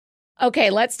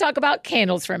Okay, let's talk about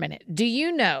candles for a minute. Do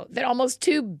you know that almost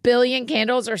 2 billion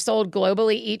candles are sold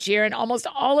globally each year, and almost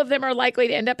all of them are likely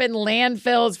to end up in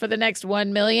landfills for the next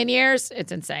 1 million years?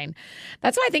 It's insane.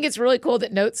 That's why I think it's really cool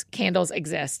that Notes candles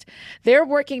exist. They're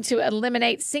working to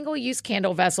eliminate single-use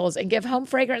candle vessels and give home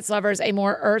fragrance lovers a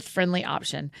more earth-friendly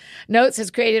option. Notes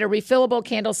has created a refillable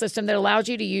candle system that allows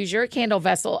you to use your candle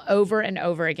vessel over and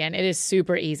over again. It is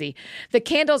super easy. The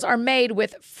candles are made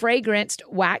with fragranced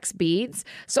wax beads,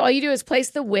 so all you do is place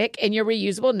the wick in your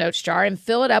reusable Notes jar and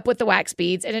fill it up with the wax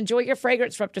beads and enjoy your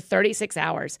fragrance for up to 36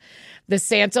 hours. The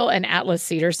Santal and Atlas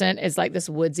cedar scent is like this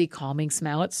woodsy, calming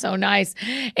smell. It's so nice.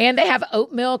 And they have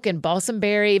oat milk and balsam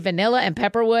berry, vanilla and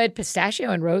pepperwood,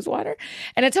 pistachio and rosewater,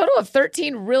 and a total of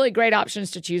 13 really great options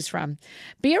to choose from.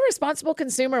 Be a responsible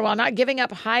consumer while not giving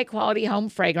up high-quality home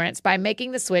fragrance by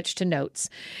making the switch to Notes.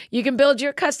 You can build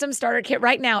your custom starter kit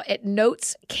right now at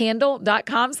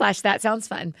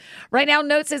notescandle.com/thatsoundsfun. Right now,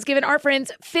 Notes is giving our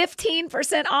friends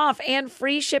 15% off and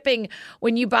free shipping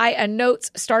when you buy a Notes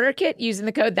starter kit using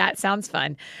the code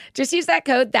ThatSoundsFun. Just use that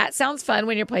code ThatSoundsFun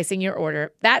when you're placing your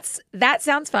order. That's That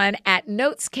Sounds Fun at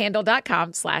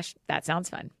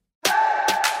notescandle.com/thatsoundsfun.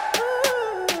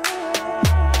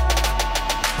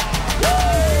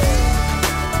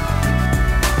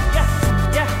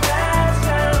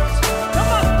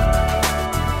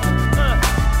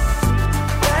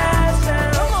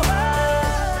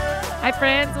 Hi,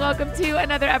 friends. Welcome to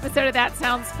another episode of That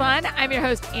Sounds Fun. I'm your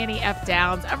host, Annie F.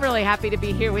 Downs. I'm really happy to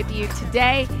be here with you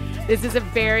today. This is a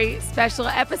very special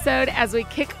episode as we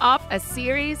kick off a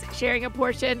series sharing a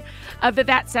portion of the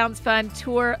That Sounds Fun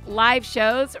tour live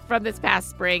shows from this past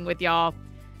spring with y'all.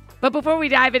 But before we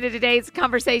dive into today's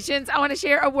conversations, I want to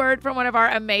share a word from one of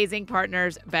our amazing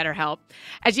partners, BetterHelp.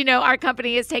 As you know, our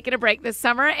company is taking a break this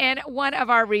summer, and one of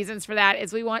our reasons for that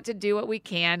is we want to do what we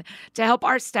can to help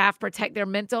our staff protect their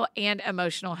mental and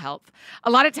emotional health. A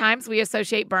lot of times we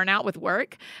associate burnout with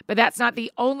work, but that's not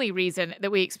the only reason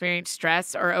that we experience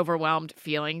stress or overwhelmed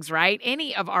feelings, right?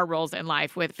 Any of our roles in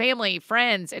life with family,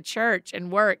 friends, at church,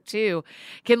 and work too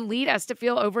can lead us to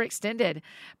feel overextended.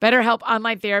 BetterHelp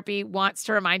Online Therapy wants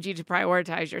to remind you to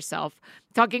prioritize yourself.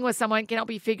 Talking with someone can help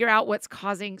you figure out what's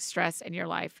causing stress in your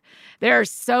life. There are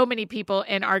so many people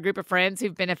in our group of friends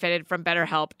who've benefited from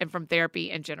BetterHelp and from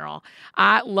therapy in general.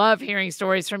 I love hearing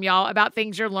stories from y'all about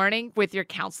things you're learning with your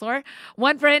counselor.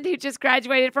 One friend who just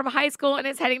graduated from high school and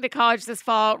is heading to college this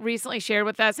fall recently shared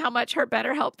with us how much her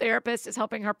BetterHelp therapist is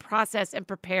helping her process and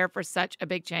prepare for such a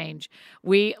big change.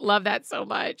 We love that so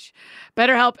much.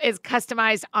 BetterHelp is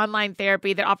customized online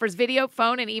therapy that offers video,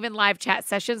 phone, and even live chat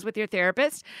sessions with your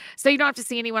therapist, so you don't have to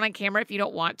see anyone on camera if you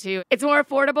don't want to. It's more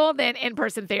affordable than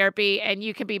in-person therapy, and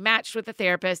you can be matched with a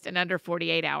therapist in under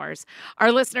 48 hours.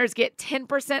 Our listeners get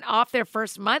 10% off their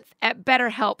first month at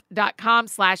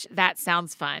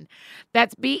betterhelp.com/thatsoundsfun.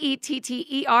 That's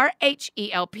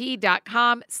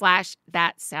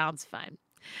BetterHelp.com/thatsoundsfun.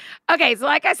 Okay, so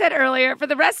like I said earlier, for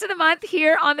the rest of the month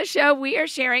here on the show, we are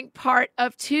sharing part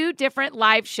of 2 different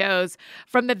live shows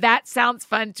from the That Sounds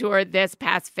Fun tour this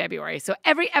past February. So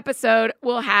every episode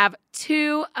will have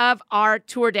 2 of our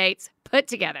tour dates put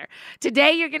together.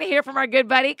 Today, you're going to hear from our good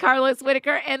buddy, Carlos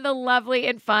Whitaker, and the lovely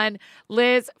and fun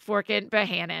Liz Forkin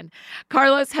Bohannon.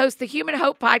 Carlos hosts the Human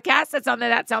Hope podcast that's on the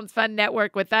That Sounds Fun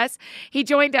network with us. He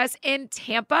joined us in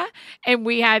Tampa, and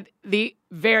we had the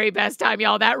very best time,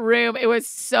 y'all. That room, it was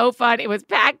so fun. It was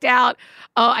packed out.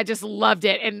 Oh, I just loved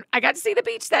it. And I got to see the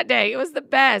beach that day. It was the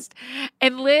best.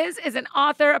 And Liz is an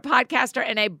author, a podcaster,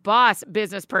 and a boss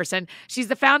business person. She's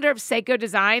the founder of Seiko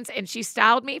Designs, and she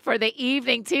styled me for the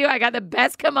evening, too. I got the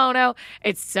best kimono.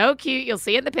 It's so cute. You'll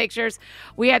see in the pictures.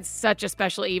 We had such a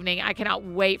special evening. I cannot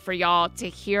wait for y'all to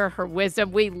hear her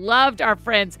wisdom. We loved our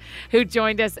friends who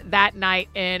joined us that night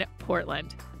in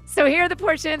Portland. So here are the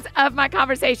portions of my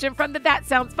conversation from the That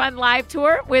Sounds Fun live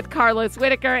tour with Carlos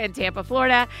Whitaker in Tampa,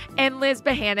 Florida, and Liz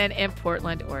Bohannon in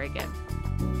Portland, Oregon.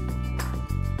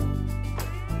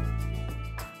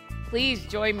 Please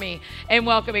join me in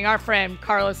welcoming our friend,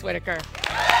 Carlos Whitaker.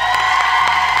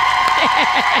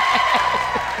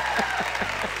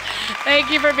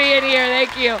 Thank you for being here.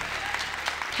 Thank you.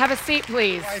 Have a seat,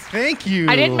 please. Why, thank you.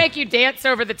 I didn't make you dance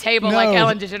over the table like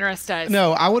Ellen DeGeneres does.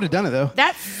 No, I would have done it, though.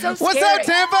 That's so scary. What's up,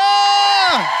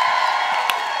 Tampa?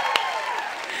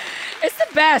 It's the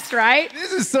best, right?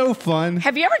 This is so fun.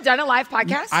 Have you ever done a live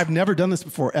podcast? I've never done this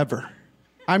before, ever.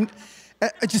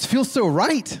 It just feels so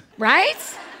right.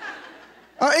 Right?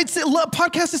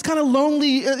 Podcast is kind of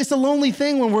lonely. It's a lonely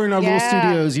thing when we're in our little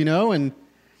studios, you know?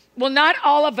 Well, not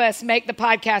all of us make the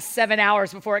podcast 7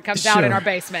 hours before it comes out in our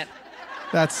basement.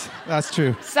 That's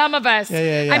true. Some of us.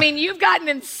 Yeah. I mean, you've gotten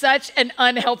in such an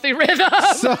unhealthy rhythm.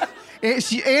 So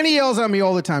Annie yells at me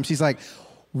all the time. She's like,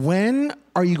 when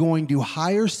are you going to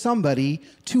hire somebody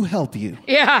to help you?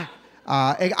 Yeah.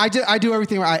 I do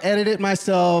everything. I edit it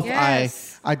myself.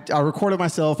 Yes. I record it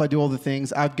myself. I do all the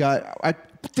things.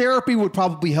 Therapy would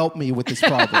probably help me with this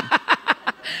problem.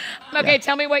 Okay,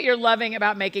 tell me what you're loving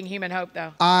about Making Human Hope,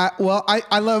 though. Well,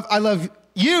 I love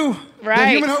you. Right. The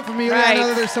Human Hope for me. Right. I know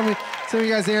that there's some of you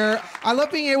guys there. I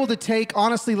love being able to take,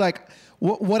 honestly, like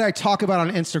what I talk about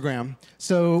on Instagram.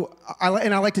 So I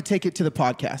like to take it to the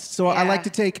podcast. So I like to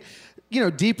take,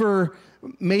 deeper,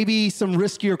 maybe some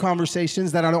riskier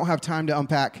conversations that I don't have time to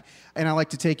unpack. And I like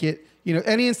to take it,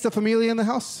 any Insta Familia in the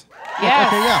house? Yes.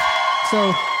 Okay, yeah.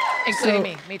 So.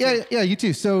 Including me too. Yeah, you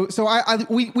too. So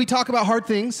we talk about hard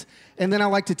things, and then I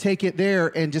like to take it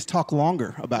there and just talk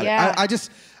longer about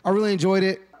it. I really enjoyed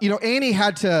it. Annie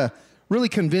had to really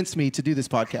convince me to do this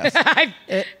podcast.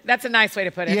 That's a nice way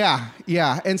to put it.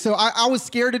 Yeah. And so I was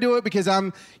scared to do it because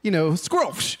I'm,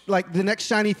 squirrel, like the next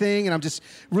shiny thing, and I'm just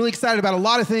really excited about a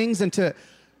lot of things. And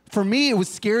for me, it was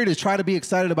scary to try to be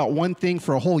excited about one thing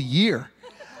for a whole year.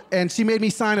 And she made me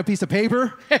sign a piece of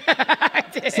paper. I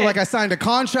did. So I signed a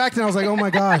contract, and I was like, oh my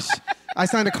gosh. I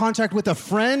signed a contract with a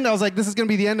friend. I was like, this is going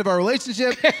to be the end of our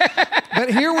relationship.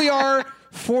 But here we are,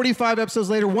 45 episodes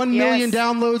later, 1 million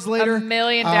downloads later. 1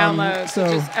 million downloads,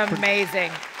 which is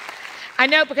amazing. I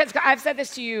know, because I've said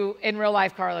this to you in real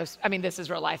life, Carlos. I mean, this is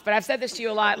real life, but I've said this to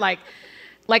you a lot. Like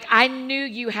I knew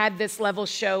you had this level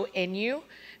show in you,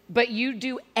 but you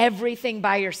do everything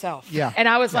by yourself. Yeah. And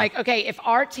I was like, okay, if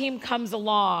our team comes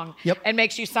along and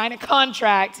makes you sign a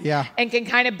contract and can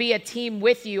kind of be a team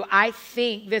with you, I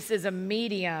think this is a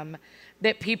medium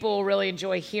that people will really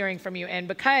enjoy hearing from you in,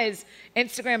 because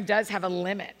Instagram does have a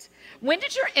limit. When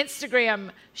did your Instagram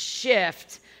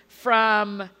shift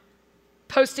from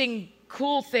posting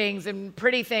cool things and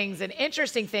pretty things and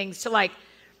interesting things to like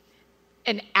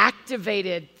an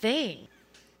activated thing?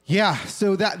 Yeah,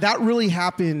 so that really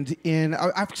happened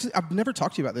I've never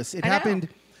talked to you about this. It happened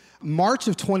March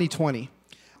of 2020.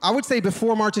 I would say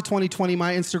before March of 2020,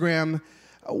 my Instagram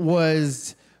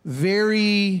was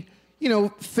very,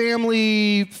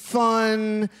 family,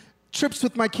 fun, trips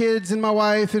with my kids and my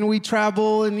wife, and we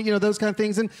travel and, those kind of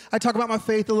things. And I talk about my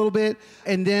faith a little bit.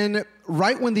 And then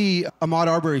right when the Ahmaud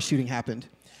Arbery shooting happened,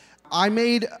 I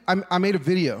made a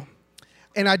video.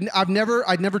 And I'd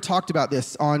never talked about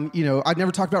this on, I'd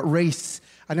never talked about race.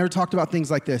 I never talked about things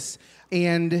like this.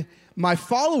 And my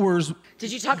followers.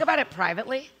 Did you talk about it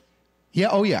privately? Yeah.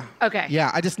 Oh yeah. Okay.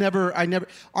 Yeah. I never,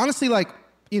 honestly,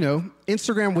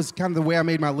 Instagram was kind of the way I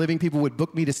made my living. People would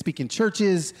book me to speak in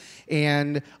churches,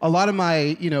 and a lot of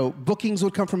my, bookings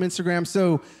would come from Instagram.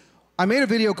 So I made a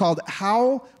video called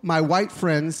How My White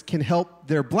Friends Can Help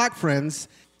Their Black Friends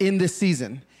in This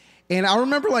Season. And I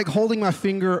remember holding my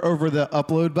finger over the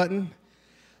upload button,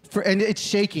 and it's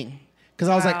shaking because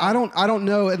I was like, I don't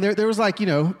know. And there was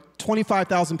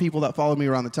 25,000 people that followed me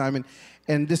around the time,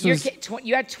 and this was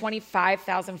you had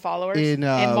 25,000 followers in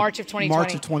March of 2020.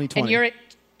 March of 2020, and you're at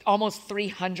almost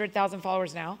 300,000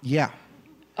 followers now. Yeah.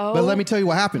 Oh, but let me tell you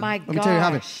what happened. Let me tell you what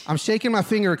happened. I'm shaking my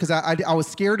finger because I was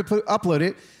scared to upload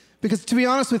it, because to be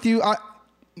honest with you,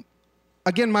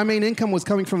 again, my main income was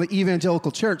coming from the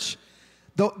evangelical church.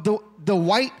 The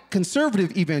white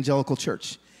conservative evangelical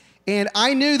church. And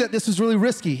I knew that this was really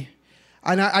risky.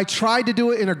 And I tried to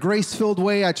do it in a grace-filled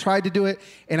way. I tried to do it,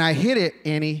 and I hit it,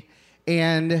 Annie.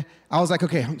 And I was like,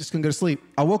 okay, I'm just going to go to sleep.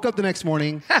 I woke up the next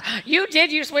morning. You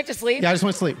did? You just went to sleep? Yeah, I just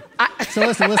went to sleep. So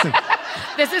listen.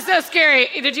 This is so scary.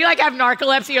 Did you have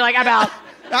narcolepsy? You're like, I'm out.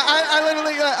 I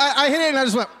literally, I hit it, and I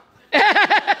just went.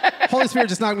 Holy Spirit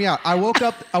just knocked me out. I woke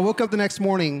up the next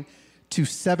morning to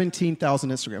 17,000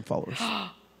 Instagram followers.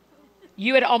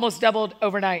 You had almost doubled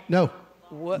overnight. No.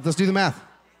 What? Let's do the math.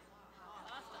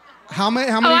 How many?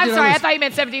 Oh, I'm sorry. I thought you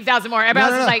meant 17,000 more.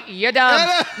 Everybody else was like, you're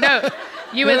dumb. No,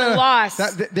 you had lost.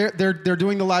 They're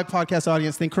doing the live podcast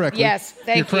audience thing correctly. Yes, thank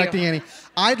you. You're correcting Annie.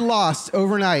 I'd lost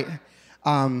overnight.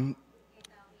 How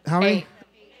many?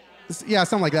 Yeah,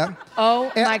 something like that.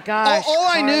 Oh my gosh. All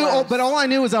I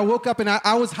knew was I woke up and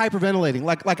I was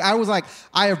hyperventilating. I was like,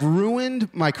 I have ruined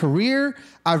my career.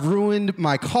 I've ruined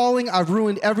my calling. I've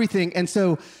ruined everything. And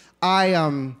so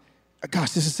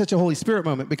gosh, this is such a Holy Spirit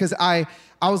moment, because I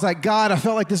was like, God, I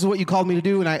felt like this is what you called me to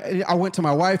do. And I went to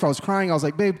my wife. I was crying. I was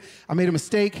like, babe, I made a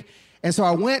mistake. And so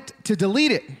I went to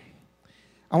delete it.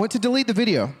 I went to delete the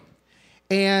video.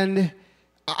 And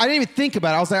I didn't even think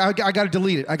about it. I was like, I got to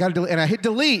delete it. And I hit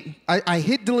delete. I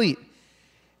hit delete.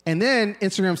 And then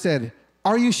Instagram said,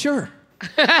 are you sure?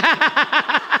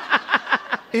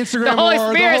 Instagram The Holy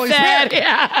Spirit said,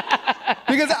 yeah.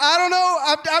 Because I don't know,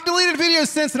 I've deleted videos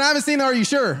since and I haven't seen the "Are you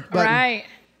sure?" button. Right.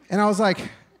 And I was like,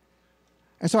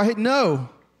 and so I hit no,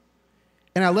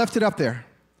 and I left it up there.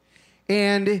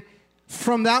 And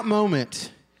from that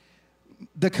moment,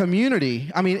 the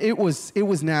community, I mean, it was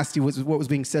nasty what was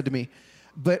being said to me.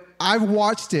 But I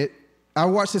watched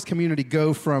this community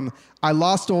go from, I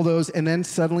lost all those, and then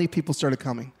suddenly people started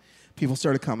coming. People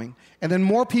started coming. And then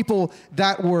more people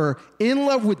that were in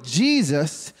love with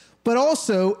Jesus, but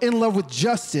also in love with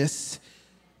justice,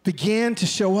 began to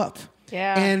show up.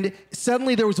 Yeah. And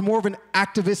suddenly there was more of an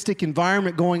activistic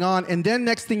environment going on. And then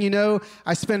next thing you know,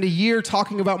 I spent a year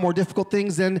talking about more difficult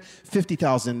things, then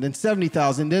 50,000, then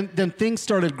 70,000, then things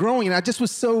started growing. And I just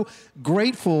was so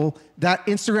grateful that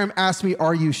Instagram asked me,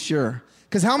 "Are you sure?"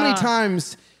 Because how many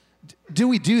times do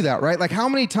we do that, right? Like how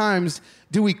many times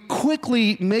do we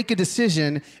quickly make a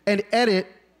decision and edit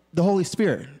the Holy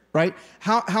Spirit, right?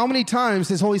 How many times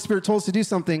has Holy Spirit told us to do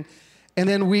something and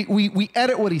then we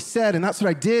edit what he said, and that's what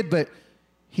I did, but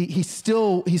he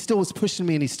still was pushing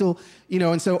me, and he still,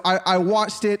 and so I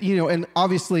watched it, and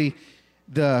obviously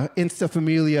the Insta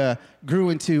Familia grew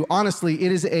into, honestly,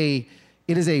 it is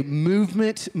a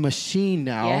movement machine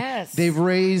now. Yes. They've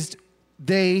raised,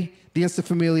 the Insta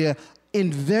Familia,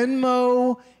 in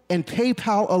Venmo and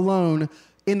PayPal alone,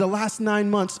 in the last 9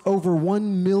 months, over $1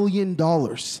 million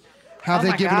have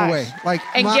they given away.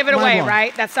 Give it away,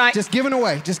 right? That's not just giving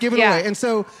away. Just giving away. And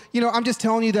so, I'm just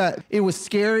telling you that it was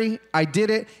scary. I did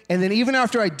it, and then even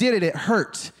after I did it, it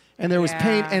hurt, and there was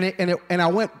pain, and I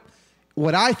went.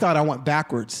 What I thought I went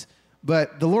backwards,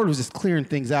 but the Lord was just clearing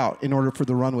things out in order for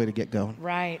the runway to get going.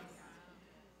 Right.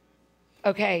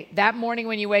 Okay, that morning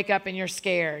when you wake up and you're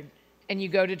scared and you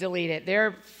go to delete it, there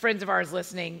are friends of ours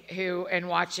listening and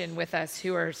watching with us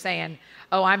who are saying,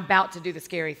 "Oh, I'm about to do the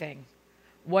scary thing.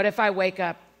 What if I wake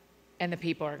up and the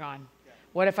people are gone?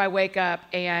 What if I wake up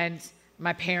and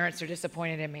my parents are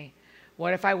disappointed in me?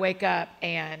 What if I wake up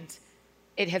and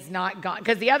it has not gone?"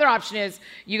 Because the other option is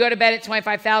you go to bed at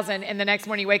 25,000 and the next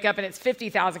morning you wake up and it's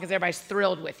 50,000 because everybody's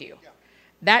thrilled with you. Yeah.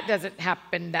 That doesn't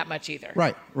happen that much either.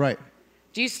 Right.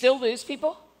 Do you still lose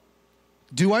people?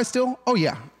 Do I still? Oh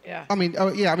yeah. Yeah. I mean,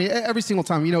 every single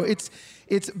time.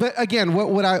 But again,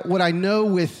 what I know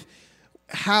with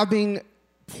having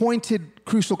pointed,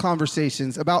 crucial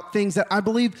conversations about things that I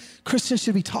believe Christians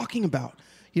should be talking about,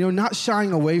 not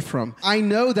shying away from. I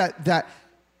know that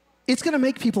it's going to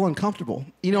make people uncomfortable.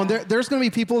 There's going to be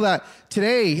people that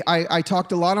today, I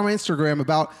talked a lot on my Instagram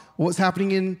about what's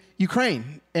happening in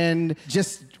Ukraine, and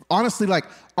just honestly, like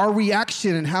our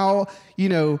reaction and how,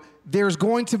 there's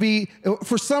going to be,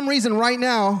 for some reason right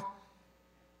now,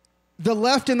 the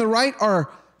left and the right are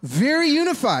very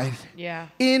unified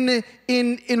in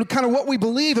kind of what we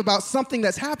believe about something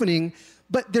that's happening,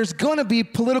 but there's going to be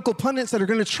political pundits that are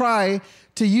going to try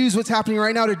to use what's happening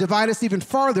right now to divide us even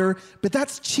farther, but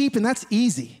that's cheap and that's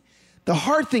easy. The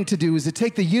hard thing to do is to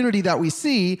take the unity that we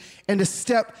see and to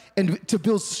step and to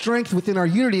build strength within our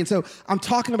unity. And so I'm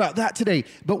talking about that today.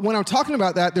 But when I'm talking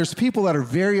about that, there's people that are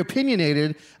very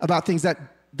opinionated about things that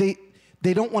they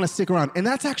don't want to stick around, and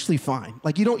that's actually fine.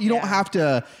 Like you don't have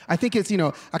to. I think it's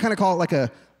I kind of call it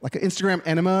like an Instagram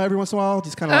enema every once in a while,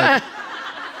 just kind of like.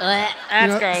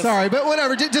 That's gross. Sorry, but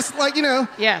whatever. Just like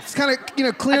yes. Just kind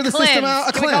of clear the cleanse. system out.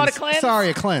 A Can we cleanse. call it a cleanse? Sorry,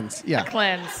 a cleanse. Yeah. A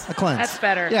cleanse. A cleanse. That's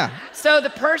better. Yeah. So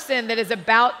the person that is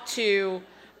about to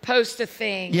post a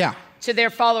thing to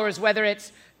their followers, whether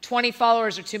it's 20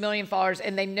 followers or 2 million followers,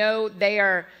 and they know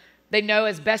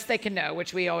as best they can know,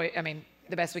 which we always,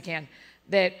 the best we can,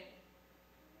 that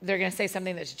they're going to say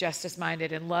something that's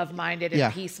justice-minded and love-minded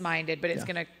and peace-minded, but it's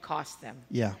going to cost them.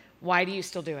 Yeah. Why do you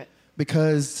still do it?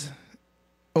 Because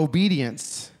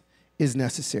obedience is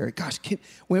necessary. Gosh,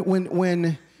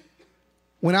 when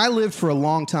I lived for a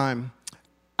long time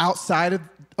outside of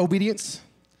obedience,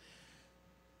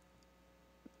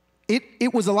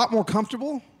 it was a lot more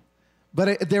comfortable,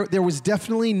 but there was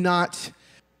definitely not.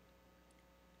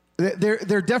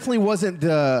 There definitely wasn't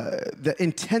the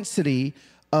intensity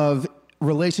of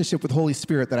relationship with Holy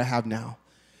Spirit that I have now.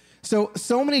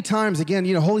 So many times, again,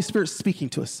 Holy Spirit speaking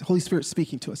to us, Holy Spirit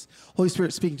speaking to us, Holy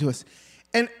Spirit speaking to us.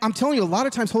 And I'm telling you, a lot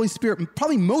of times, Holy Spirit,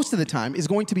 probably most of the time, is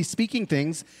going to be speaking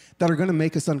things that are going to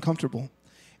make us uncomfortable.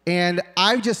 And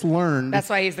I've just learned. That's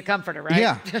why he's the comforter, right?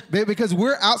 Yeah, because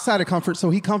we're outside of comfort,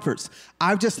 so he comforts.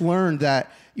 I've just learned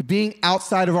that being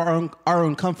outside of our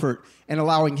own comfort and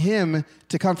allowing him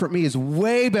to comfort me is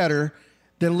way better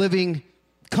than living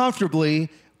comfortably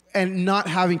and not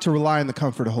having to rely on the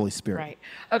comfort of Holy Spirit. Right.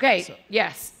 Okay,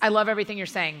 yes, I love everything you're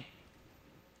saying.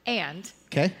 And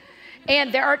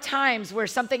there are times where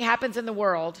something happens in the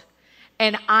world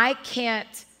and I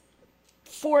can't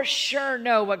for sure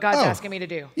know what God's asking me to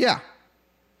do. Yeah.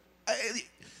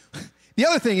 The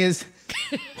other thing is,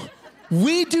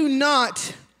 we do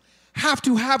not have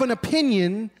to have an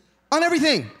opinion on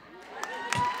everything.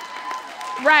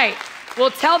 Right.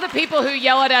 Well, tell the people who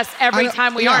yell at us every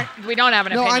time we don't have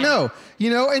an opinion. No, I know.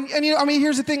 And you know, I mean,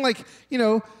 here's the thing, like, you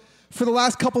know, for the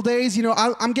last couple days, you know,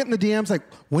 I'm getting the DMs like,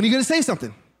 when are you going to say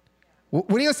something? When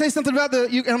are you going to say something about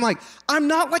and I'm like, I'm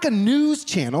not like a news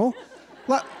channel.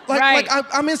 Like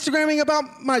I'm Instagramming about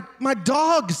my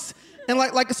dogs. And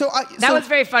that was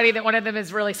very funny that one of them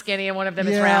is really skinny and one of them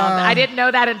is round. I didn't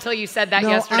know that until you said that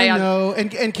yesterday. I know.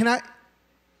 And can I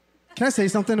say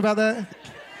something about that?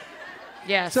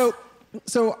 Yes.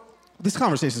 So this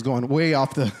conversation is going way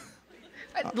off the...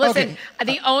 Listen,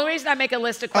 the only reason I make a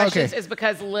list of questions is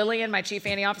because Lillian, my chief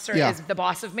Annie officer, is the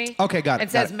boss of me. Okay, got it.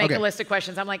 And says, make a list of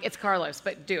questions. I'm like, it's Carlos,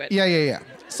 but do it. Yeah.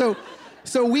 So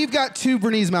we've got 2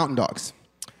 Bernese Mountain Dogs.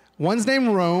 One's named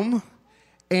Rome,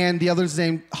 and the other's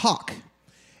named Hawk.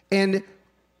 And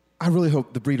I really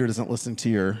hope the breeder doesn't listen to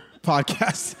your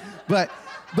podcast. But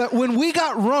when we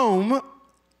got Rome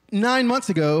 9 months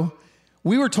ago,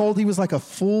 we were told he was like a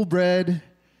full-bred,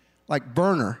 like,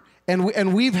 burner. And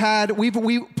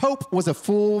Pope was a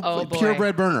full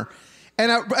purebred burner.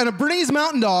 And a Bernese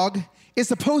Mountain Dog is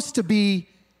supposed to be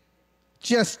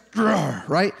just,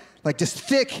 right? Like just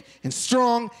thick and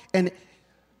strong. And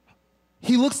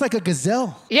he looks like a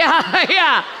gazelle.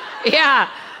 Yeah.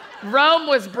 Rome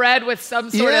was bred with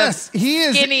some sort of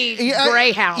skinny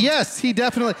greyhound. Yes, he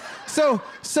definitely. So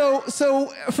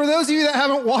for those of you that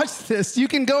haven't watched this, you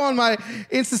can go on my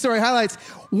Insta Story highlights.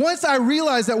 Once I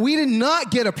realized that we did not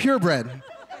get a purebred,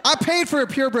 I paid for a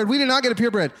purebred. We did not get a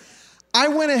purebred. I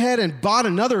went ahead and bought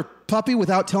another puppy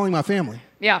without telling my family.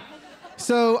 Yeah.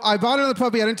 So I bought another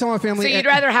puppy. I didn't tell my family. So you'd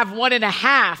rather have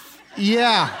 1.5.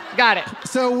 Yeah. Got it.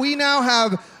 So we now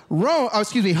have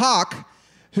Hawk,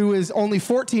 who is only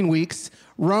 14 weeks.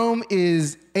 Rome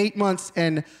is 8 months,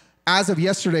 and as of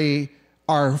yesterday,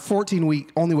 our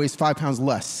 14-week only weighs 5 pounds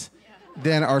less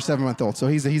than our 7-month-old. So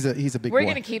he's a big boy. We're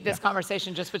going to keep this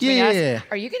conversation just between us. Yeah.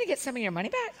 Are you going to get some of your money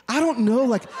back? I don't know.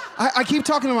 Like, I keep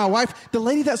talking to my wife. The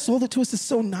lady that sold it to us is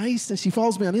so nice, and she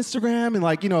follows me on Instagram, and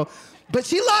like, you know, but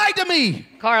she lied to me.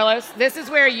 Carlos, this is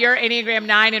where your Enneagram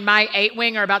 9 and my 8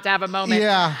 wing are about to have a moment.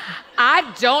 Yeah.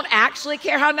 I don't actually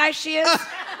care how nice she is.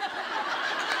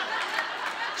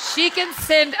 She can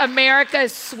send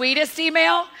America's sweetest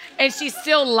email, and she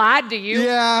still lied to you.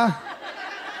 Yeah.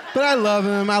 But I love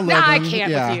him. I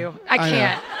can't with you. I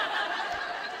can't.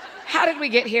 How did we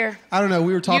get here? I don't know.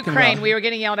 We were talking about... Ukraine. We were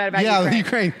getting yelled at about Ukraine. Yeah,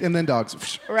 Ukraine. And then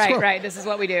dogs. Right. This is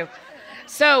what we do.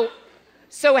 So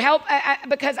help,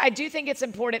 because I do think it's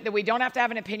important that we don't have to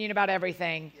have an opinion about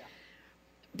everything.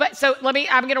 But so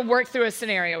I'm going to work through a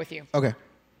scenario with you. Okay.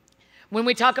 When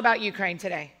we talk about Ukraine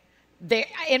today,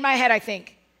 in my head, I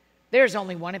think there's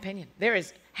only one opinion. There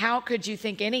is, how could you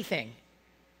think anything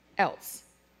else?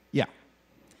 Yeah.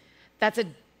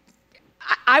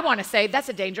 I want to say that's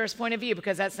a dangerous point of view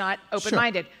because that's not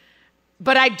open-minded. Sure.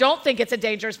 But I don't think it's a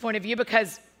dangerous point of view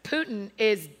because Putin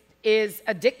is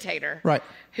a dictator. Right.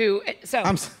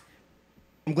 I'm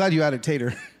glad you added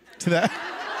tater to that.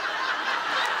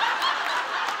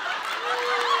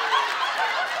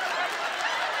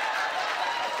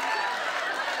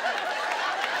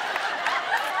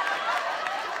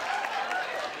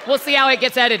 We'll see how it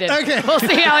gets edited. Okay. We'll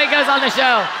see how it goes on the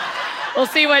show. We'll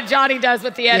see what Johnny does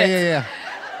with the edits. Yeah.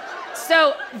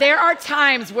 So there are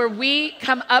times where we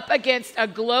come up against a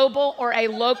global or a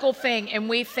local thing and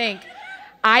we think,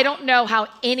 I don't know how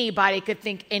anybody could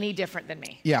think any different than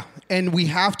me. Yeah, and we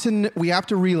have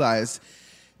to realize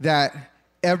that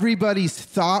everybody's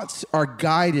thoughts are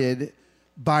guided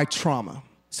by trauma.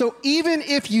 So even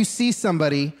if you see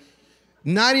somebody,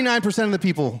 99% of the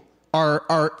people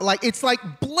are like, it's like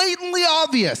blatantly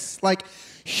obvious, like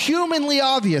humanly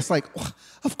obvious, like,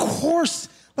 of course,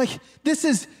 like this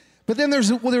is, but then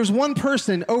there's one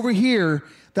person over here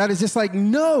that is just like,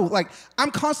 no, like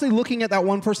I'm constantly looking at that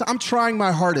one person. I'm trying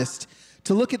my hardest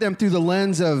to look at them through the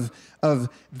lens of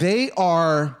they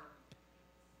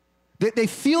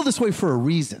feel this way for a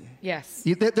reason. Yes.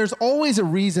 There's always a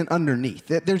reason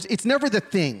underneath. It's never the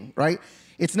thing, right?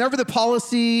 It's never the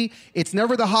policy. It's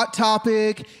never the hot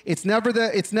topic. It's never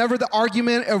the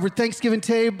argument over Thanksgiving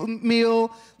table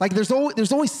meal. Like there's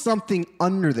always something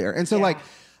under there. And so like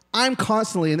I'm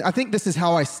constantly, and I think this is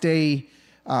how I stay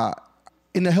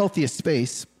in the healthiest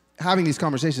space, having these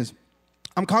conversations.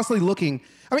 I'm constantly looking.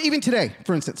 I mean, even today,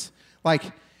 for instance, like,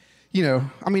 you know,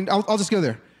 I mean, I'll just go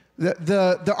there.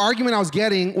 The argument I was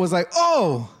getting was like,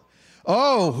 oh,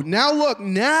 now look,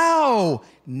 now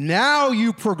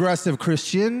you progressive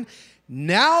Christian,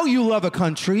 now you love a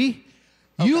country.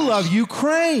 You love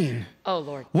Ukraine. Oh,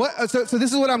 Lord. What? So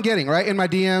this is what I'm getting, right? In my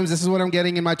DMs, this is what I'm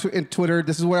getting in my in Twitter.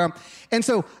 This is what I'm, and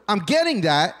so I'm getting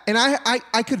that, and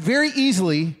I could very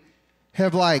easily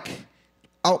have like,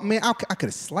 oh man, I could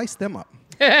have sliced them up.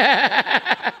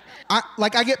 I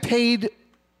get paid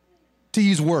to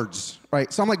use words,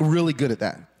 right? So I'm like really good at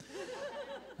that.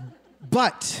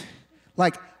 But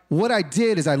like what I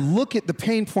did is I look at the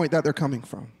pain point that they're coming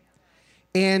from.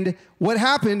 And what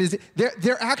happened is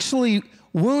they're actually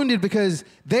wounded because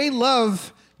they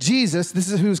love Jesus. This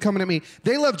is who's coming at me.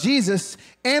 They love Jesus,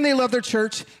 and they love their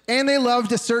church, and they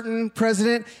loved a certain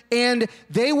president, and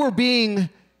they were being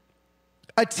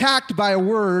attacked by a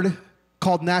word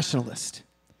called nationalist.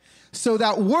 So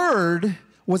that word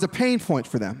was a pain point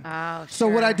for them. Oh, sure. So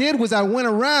what I did was I went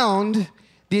around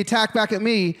the attack back at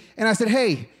me, and I said,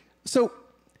 hey, so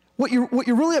what you're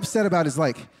really upset about is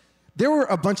like, there were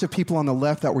a bunch of people on the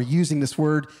left that were using this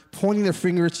word, pointing their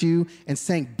finger at you and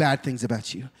saying bad things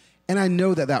about you. And I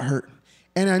know that that hurt.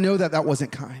 And I know that that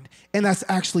wasn't kind. And that's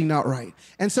actually not right.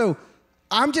 And so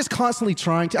I'm just constantly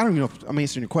trying to, I don't even know if I'm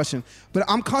answering your question, but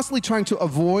I'm constantly trying to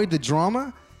avoid the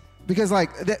drama because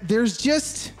like there's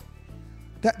just,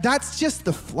 that's just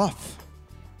the fluff.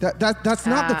 That's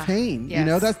not the pain, yes. you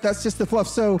know. That's just the fluff.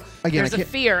 So again, there's a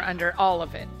fear under all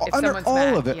of it. If under someone's all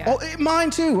mad, of it, yeah.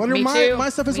 mine too. Under Me too. my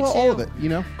stuff as Me well, too. all of it, you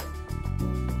know.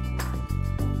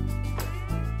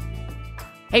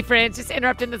 Hey friends, just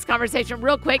interrupting this conversation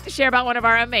real quick to share about one of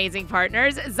our amazing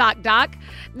partners, ZocDoc.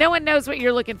 No one knows what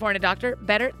you're looking for in a doctor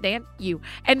better than you.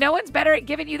 And no one's better at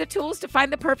giving you the tools to find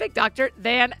the perfect doctor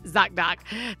than ZocDoc.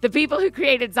 The people who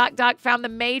created ZocDoc found the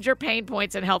major pain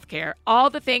points in healthcare, all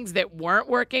the things that weren't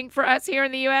working for us here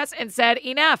in the U.S. and said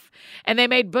enough. And they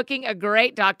made booking a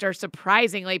great doctor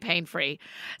surprisingly pain-free.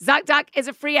 ZocDoc is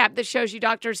a free app that shows you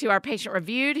doctors who are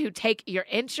patient-reviewed, who take your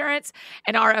insurance,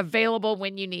 and are available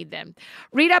when you need them.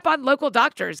 Read up on local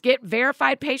doctors, get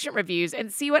verified patient reviews,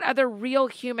 and see what other real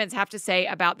humans have to say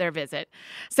about their visit.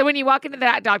 So when you walk into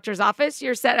that doctor's office,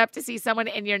 you're set up to see someone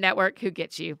in your network who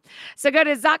gets you. So go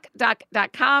to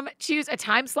ZocDoc.com, choose a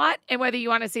time slot, and whether you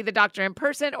want to see the doctor in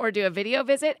person or do a video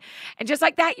visit. And just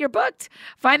like that, you're booked.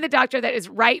 Find the doctor that is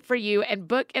right for you and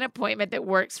book an appointment that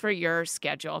works for your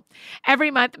schedule. Every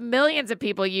month, millions of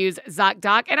people use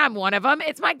ZocDoc, and I'm one of them.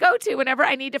 It's my go-to whenever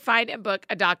I need to find and book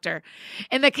a doctor.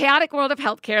 In the chaotic world of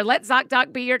healthcare, let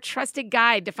ZocDoc be your trusted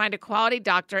guide to find a quality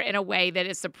doctor in a way that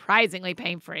is surprisingly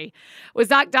pain-free. With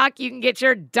ZocDoc, you can get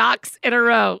your docs in a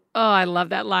row. Oh, I love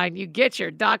that line. You get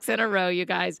your docs in a row, you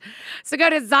guys. So go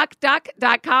to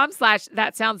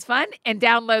ZocDoc.com/thatsoundsfun and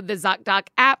download the ZocDoc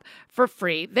app for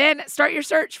free. Then start your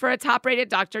search for a top-rated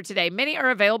doctor today. Many are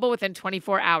available within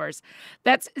 24 hours.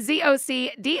 That's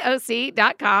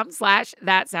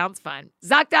ZocDoc.com/thatsoundsfun.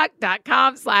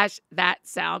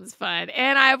 ZocDoc.com/thatsoundsfun.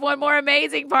 And I have one more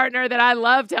amazing partner that I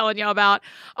love telling y'all about,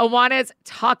 Awana's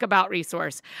Talk About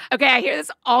resource. Okay, I hear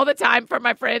this all the time from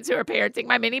my friends who are parenting,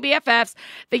 my mini BFFs,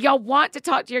 that y'all want to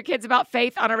talk to your kids about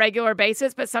faith on a regular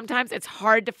basis, but sometimes it's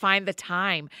hard to find the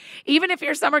time. Even if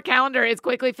your summer calendar is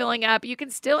quickly filling up, you can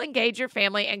still engage your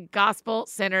family in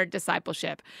gospel-centered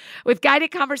discipleship. With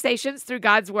guided conversations through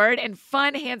God's Word and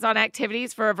fun hands-on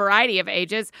activities for a variety of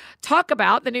ages, Talk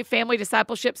About, the new family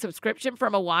discipleship subscription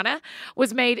from Awana,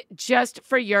 was made just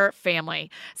for your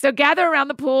family. So gather around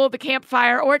the pool, the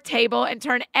campfire, or table and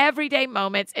turn everyday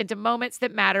moments into moments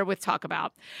that matter with Talk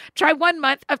About. Try 1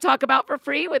 month of Talk About for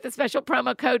free with the special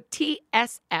promo code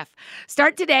TSF.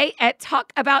 Start today at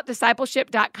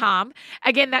talkaboutdiscipleship.com.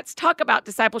 Again, that's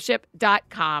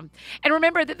talkaboutdiscipleship.com. And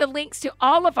remember that the links to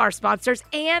all of our sponsors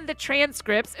and the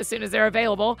transcripts, as soon as they're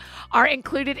available, are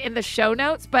included in the show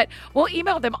notes, but we'll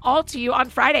email them all to you on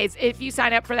Fridays if you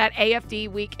sign up for that AFD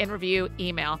Week in Review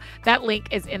email. That link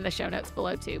is in the show notes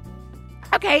below too.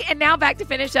 Okay, and now back to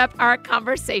finish up our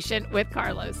conversation with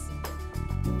Carlos.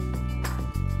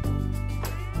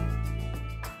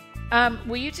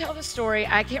 Will you tell the story?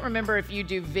 I can't remember if you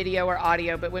do video or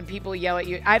audio, but when people yell at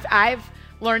you, I've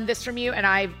learned this from you, and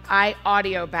I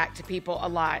audio back to people a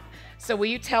lot. So will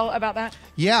you tell about that?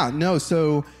 Yeah, no.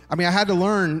 So, I mean, I had to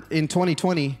learn in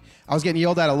 2020. I was getting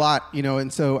yelled at a lot, you know,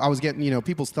 and so I was getting, you know,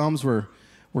 people's thumbs were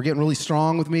getting really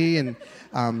strong with me, and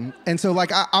so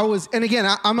like I was, and again,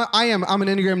 I'm an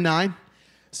Enneagram 9,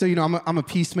 so you know I'm a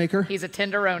peacemaker. He's a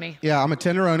tenderoni. Yeah, I'm a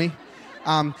tenderoni.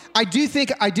 I do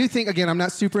think again, I'm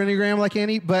not super Enneagram like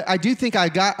Annie, but I do think I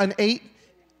got an 8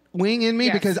 wing in me,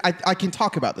 yes, because I can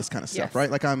talk about this kind of stuff, yes,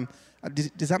 right? Like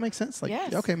does that make sense? Like,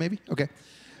 yes. Okay, maybe. Okay.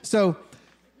 So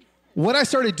what I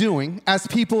started doing as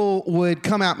people would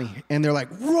come at me and they're like,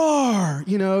 roar,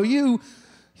 you know, you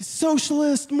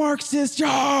socialist, Marxist,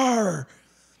 yar.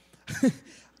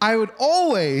 I would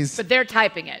always. But they're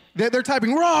typing it. They're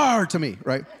typing "roar" to me,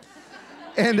 right?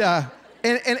 And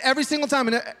every single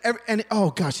time, and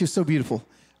oh gosh, she was so beautiful.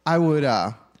 I'd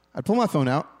pull my phone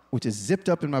out, which is zipped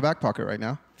up in my back pocket right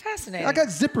now. Fascinating. I got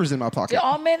zippers in my pocket. Do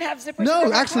all men have zippers? No, in their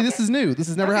back actually, pocket? this is new. This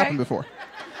has never happened before.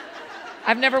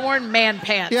 I've never worn man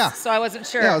pants, Yeah. so I wasn't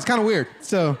sure. Yeah, it's kind of weird.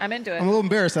 So I'm into it. I'm a little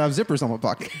embarrassed that I have zippers on my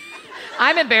pocket.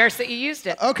 I'm embarrassed that you used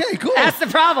it. Okay, cool. That's the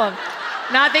problem.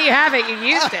 Not that you have it, you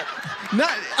used it.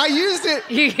 I used it.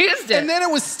 You used it. And then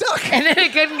it was stuck. And then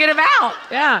it couldn't get him out.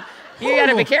 Yeah. You got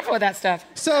to be careful with that stuff.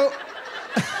 So,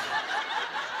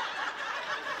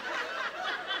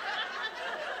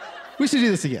 we should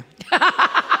do this again.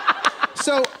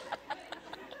 So,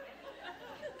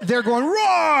 they're going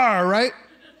roar, right?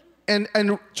 And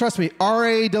trust me,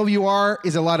 RAWR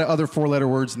is a lot of other 4-letter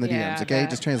words in the Yeah, DMs, okay? I bet,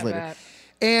 Just translate I it.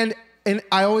 bet. And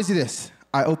I always do this.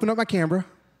 I open up my camera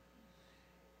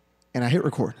and I hit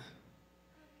record.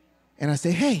 And I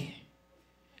say, hey,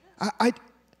 I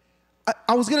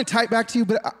was gonna type back to you,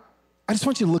 but I just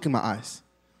want you to look in my eyes.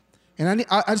 And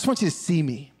I just want you to see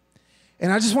me.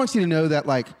 And I just want you to know that,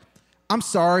 like, I'm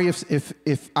sorry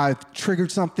if I've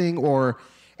triggered something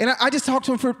and I just talked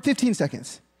to him for 15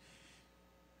 seconds.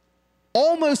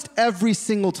 Almost every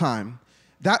single time,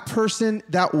 that person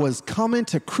that was coming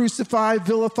to crucify,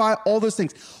 vilify, all those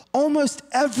things, almost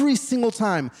every single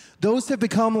time, those have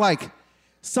become like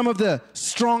some of the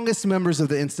strongest members of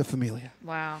the Insta Familia.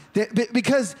 Wow.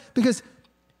 Because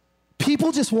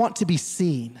people just want to be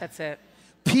seen. That's it.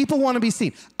 People want to be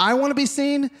seen. I want to be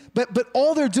seen, but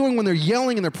all they're doing when they're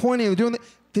yelling and they're pointing and they're doing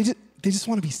that, they just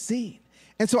want to be seen.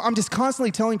 And so I'm just constantly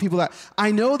telling people that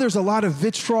I know there's a lot of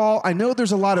vitriol. I know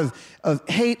there's a lot of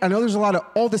hate. I know there's a lot of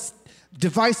all this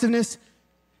divisiveness.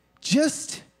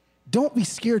 Just don't be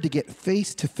scared to get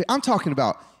face to face. I'm talking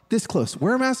about this close.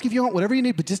 Wear a mask if you want, whatever you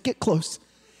need, but just get close.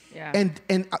 Yeah.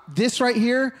 And this right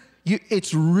here,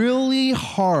 it's really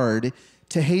hard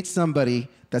to hate somebody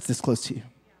that's this close to you.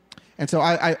 And so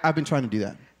I've been trying to do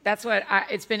that. That's what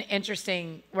it's been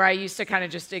interesting where I used to kind of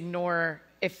just ignore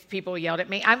if people yelled at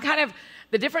me.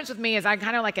 The difference with me is I'm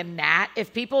kind of like a gnat.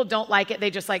 If people don't like it, they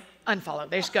just like unfollow.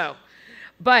 They just go.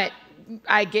 But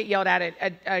I get yelled at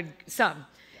some.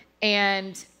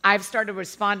 And I've started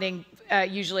responding,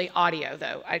 usually audio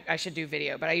though. I should do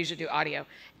video, but I usually do audio.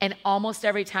 And almost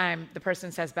every time the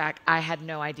person says back, I had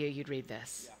no idea you'd read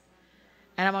this. Yeah.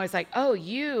 And I'm always like, oh,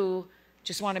 you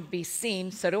just want to be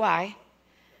seen, so do I.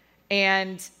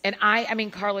 And I mean,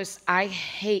 Carlos, I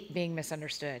hate being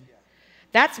misunderstood. Yeah.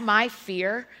 That's my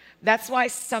fear. That's why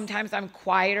sometimes I'm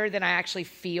quieter than I actually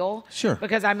feel. Sure.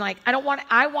 Because I'm like, I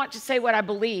want to say what I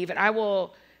believe, and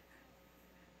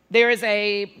there is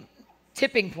a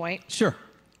tipping point. Sure.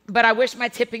 But I wish my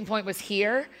tipping point was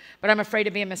here, but I'm afraid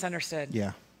of being misunderstood.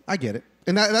 Yeah, I get it.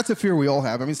 And that's a fear we all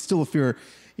have. I mean, it's still a fear,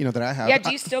 that I have. Yeah,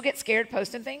 do you still get scared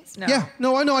posting things? No. Yeah,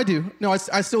 no, I do. No, I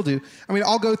still do. I mean,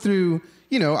 I'll go through,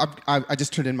 I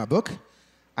just turned in my book.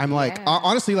 I'm like,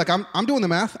 honestly, like I'm doing the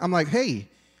math. I'm like, hey,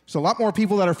 there's a lot more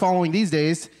people that are following these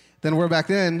days than were back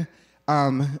then.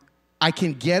 I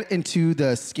can get into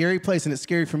the scary place, and it's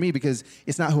scary for me because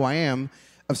it's not who I am,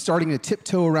 of starting to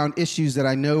tiptoe around issues that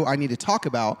I know I need to talk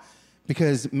about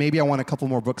because maybe I want a couple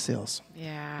more book sales.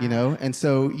 Yeah. And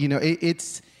so,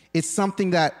 it's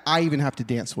something that I even have to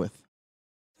dance with.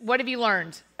 What have you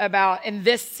learned about in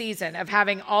this season of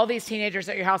having all these teenagers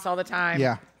at your house all the time?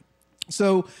 Yeah.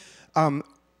 So,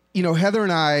 Heather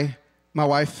and I, my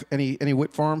wife, any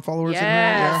Whit Farm followers in her?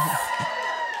 Yes.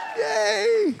 Yeah.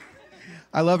 Yay!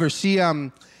 I love her. She,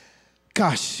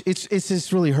 it's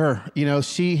just really her.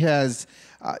 She has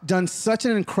done such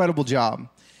an incredible job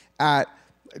at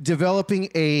developing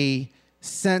a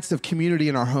sense of community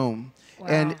in our home.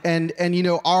 Wow. And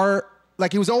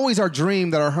it was always our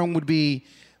dream that our home would be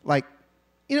like,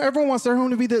 everyone wants their home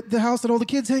to be the house that all the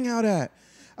kids hang out at.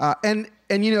 And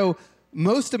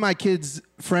most of my kids'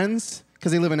 friends,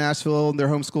 because they live in Nashville and they're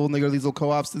homeschooled and they go to these little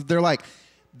co-ops,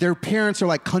 their parents are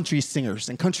like country singers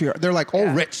and they're like all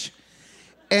rich.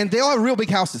 And they all have real big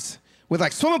houses with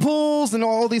like swimming pools and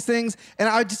all these things. And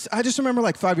I just remember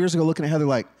like 5 years ago looking at Heather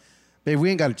like, babe, we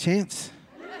ain't got a chance.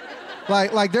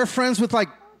 like they're friends with like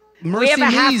Mercy We have a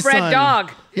half-bred son.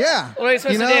 dog. Yeah. What are we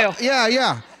supposed to do?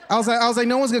 Yeah. I was like,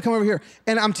 no one's gonna come over here.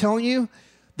 And I'm telling you,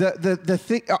 the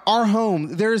thing, our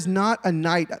home, there is not a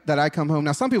night that I come home.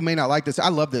 Now, some people may not like this. I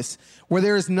love this. Where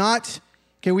there is not,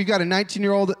 okay, we've got a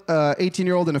 19-year-old,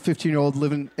 18-year-old, and a 15-year-old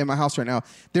living in my house right now.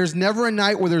 There's never a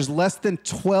night where there's less than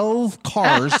 12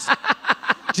 cars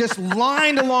just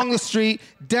lined along the street,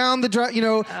 down the drive,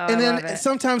 and then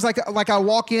sometimes like I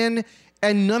walk in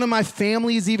and none of my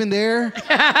family is even there.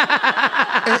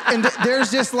 and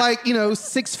there's just like,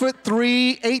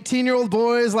 6'3", 18-year-old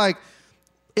boys like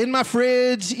in my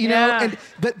fridge,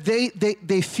 but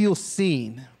they feel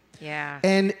seen. Yeah.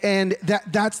 And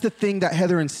that's the thing that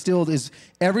Heather instilled is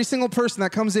every single person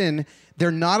that comes in,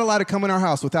 they're not allowed to come in our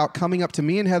house without coming up to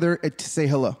me and Heather to say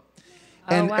hello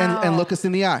and look us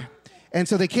in the eye. And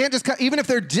so they can't just even if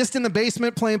they're just in the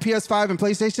basement playing PS5 and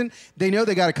PlayStation, they know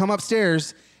they got to come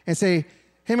upstairs and say,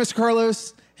 "Hey, Mr.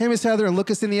 Carlos, hey, Miss Heather," and look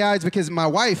us in the eyes because my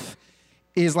wife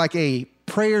is like a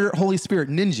prayer Holy Spirit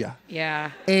ninja.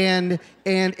 Yeah. And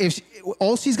if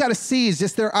all she's got to see is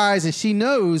just their eyes, and she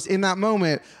knows in that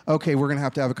moment, okay, we're gonna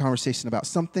have to have a conversation about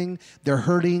something. They're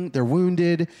hurting, they're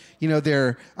wounded,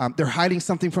 they're hiding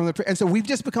something from and so we've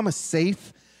just become a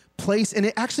safe place, and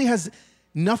it actually has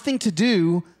nothing to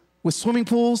do with swimming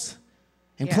pools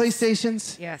and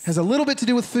PlayStations. Yes. Has a little bit to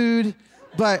do with food,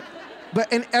 but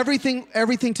and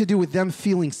everything to do with them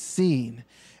feeling seen,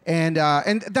 and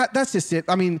that's just it.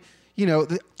 I mean,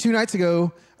 2 nights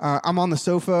ago, I'm on the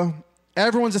sofa.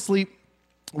 Everyone's asleep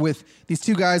with these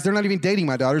two guys. They're not even dating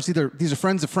my daughters. These are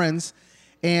friends of friends,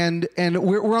 and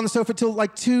we're on the sofa till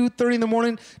like 2:30 in the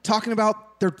morning talking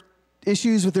about their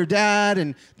issues with their dad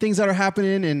and things that are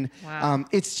happening. And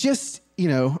it's just,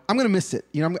 I'm gonna miss it.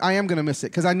 I am gonna miss it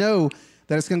because I know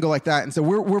that it's gonna go like that. And so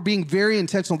we're being very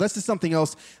intentional. This is something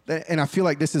else and I feel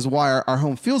like this is why our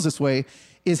home feels this way.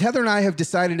 Is Heather and I have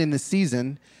decided in this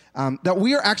season that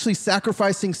we are actually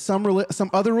sacrificing some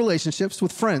other relationships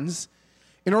with friends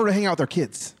in order to hang out with our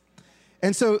kids.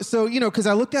 And so because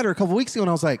I looked at her a couple weeks ago and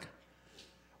I was like,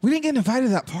 we didn't get invited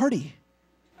to that party.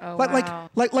 Oh, but wow.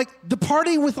 like the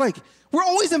party with we're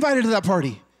always invited to that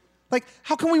party. Like,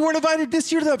 how come we weren't invited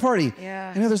this year to that party?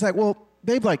 Yeah. And Heather's like, well,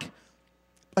 babe, like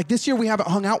this year we haven't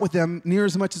hung out with them near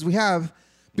as much as we have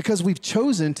because we've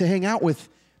chosen to hang out with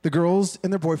the girls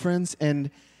and their boyfriends. And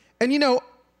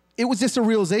it was just a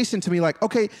realization to me, like,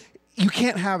 okay, you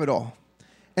can't have it all.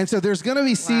 And so there's going to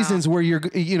be seasons where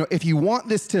if you want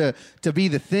this to be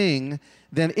the thing,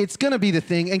 then it's going to be the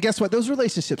thing. And guess what? Those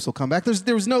relationships will come back.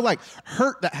 There was no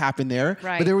hurt that happened there,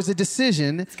 right. But there was a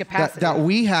decision that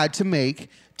we had to make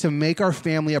our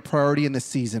family a priority in this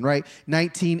season, right?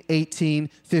 19, 18,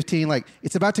 15,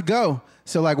 it's about to go.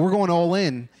 So we're going all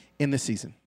in this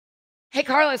season. Hey,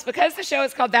 Carlos, because the show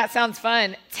is called That Sounds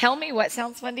Fun, tell me what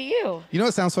sounds fun to you. You know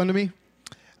what sounds fun to me?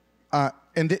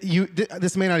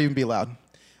 This may not even be allowed,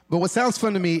 but what sounds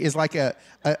fun to me is like a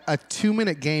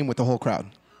 2-minute game with the whole crowd.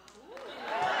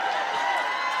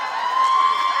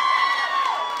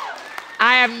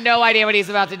 I have no idea what he's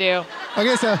about to do.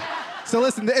 Okay, so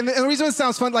listen, and the reason it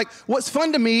sounds fun, what's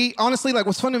fun to me, honestly,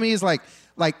 what's fun to me is like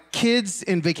kids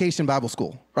in vacation Bible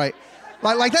school, right?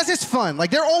 Like that's just fun.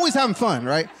 They're always having fun,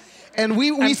 right? And we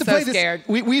used to play this.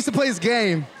 We used to play this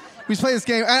game. We used to play this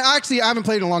game. I haven't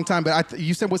played it in a long time, but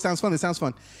you said what sounds fun? It sounds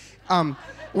fun.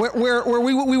 Where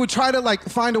we would try to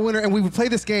find a winner, and we would play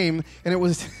this game, and it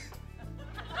was.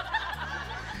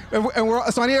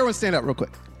 So I need everyone to stand up real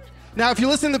quick. Now, if you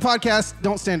listen to the podcast,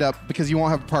 don't stand up because you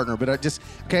won't have a partner. But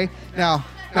okay. Now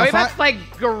are we about to play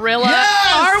Gorilla?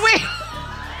 Yes! Are we?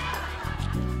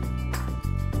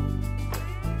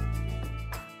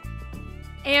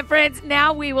 And friends,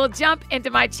 now we will jump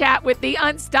into my chat with the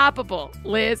unstoppable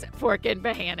Liz Forkin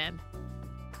Bohannon.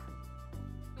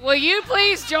 Will you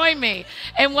please join me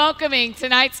in welcoming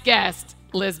tonight's guest,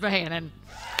 Liz Bohannon?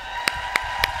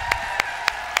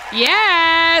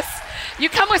 Yes! You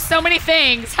come with so many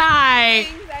things. Hi.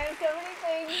 Thanks. I have so many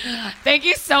things. Thank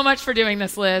you so much for doing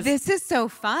this, Liz. This is so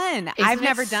fun. I've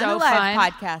never done a live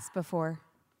podcast before.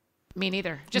 Me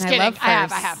neither. Just And kidding. I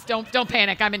I have. Don't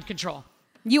panic. I'm in control.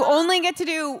 You only get to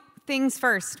do things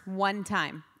first one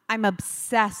time. I'm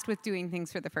obsessed with doing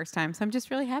things for the first time, so I'm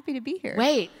just really happy to be here.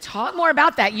 Wait, talk more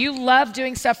about that. You love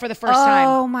doing stuff for the first time.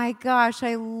 Oh my gosh,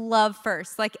 I love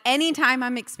firsts. Anytime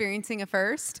I'm experiencing a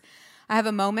first, I have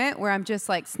a moment where I'm just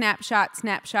snapshot,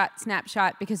 snapshot,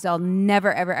 snapshot, because I'll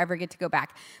never, ever, ever get to go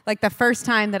back. The first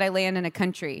time that I land in a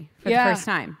country for the first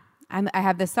time, I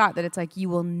have this thought that it's you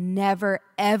will never,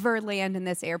 ever land in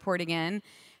this airport again,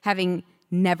 having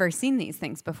never seen these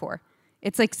things before.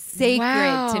 It's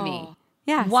sacred to me.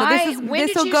 Yeah. Why? So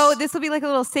this will be like a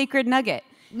little sacred nugget.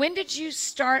 When did you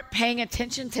start paying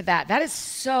attention to that? That is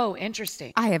so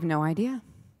interesting. I have no idea.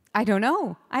 I don't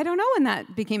know when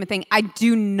that became a thing. I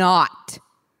do not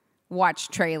watch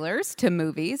trailers to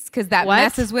movies because that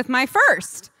messes with my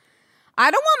first. I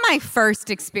don't want my first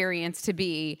experience to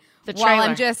be while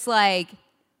I'm just not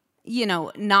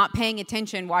paying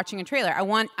attention watching a trailer. I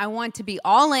want to be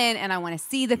all in and I want to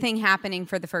see the thing happening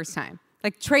for the first time.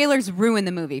 Like trailers ruin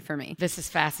the movie for me. This is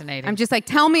fascinating. I'm just like,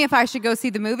 tell me if I should go see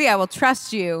the movie. I will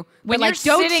trust you. When but like,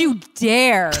 don't you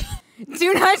dare.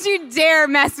 Do not you dare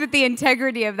mess with the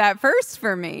integrity of that first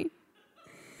for me.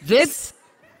 This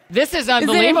is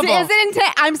unbelievable. Is it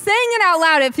intense? I'm saying it out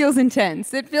loud. It feels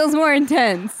intense. It feels more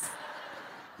intense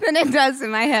than it does in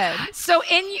my head. So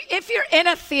if you're in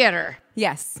a theater.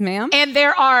 Yes, ma'am. And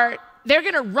they're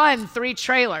going to run 3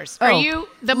 trailers. Are you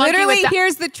the monkey literally, with the...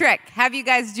 here's the trick. Do you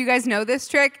guys know this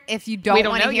trick? If you don't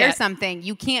want to hear yet. something,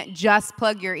 you can't just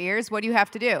plug your ears. What do you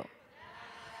have to do?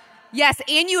 Yes,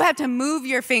 and you have to move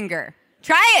your finger.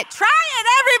 Try it,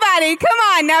 everybody. Come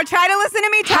on, now try to listen to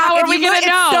me talk. How are we going to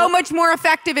know? It's so much more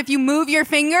effective if you move your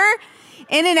finger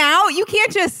in and out. You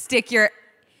can't just stick your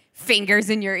fingers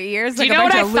in your ears like Do you know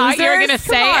what I thought you were going to Come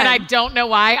say? on. And I don't know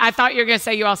why. I thought you were going to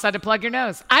say you also had to plug your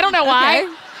nose. I don't know why.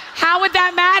 Okay. How would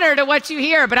that matter to what you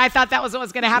hear? But I thought that was what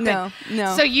was going to happen.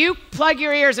 No. So you plug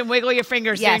your ears and wiggle your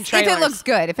fingers during Yes, trailers. if it looks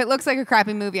good. If it looks like a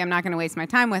crappy movie, I'm not going to waste my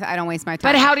time with. I don't waste my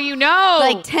time. But how do you know?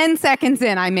 Like 10 seconds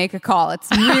in, I make a call. It's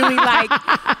really like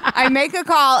I make a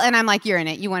call and I'm like, you're in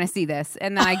it. You want to see this?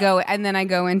 And then I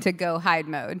go into go hide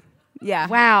mode. Yeah.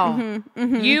 Wow.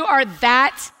 You are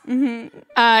that.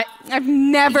 I've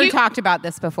never talked about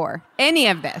this before. Any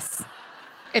of this.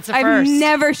 It's a I've first.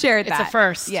 never shared that. It's a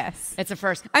first. Yes. It's a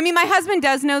first. I mean, my husband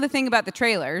does know the thing about the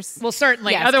trailers. Well,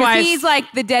 certainly. Yes, 'cause Otherwise, he's like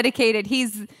the dedicated.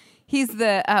 He's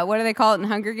the what do they call it in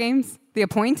Hunger Games? The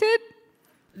appointed.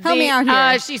 Help me out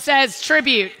here. She says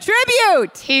tribute.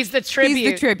 Tribute. He's the tribute.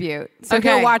 He's the tribute. So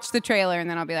Okay. he'll watch the trailer and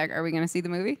then I'll be like, "Are we going to see the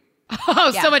movie?"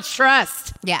 Oh, Yeah. so much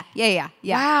trust. Yeah.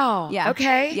 Wow. Yeah.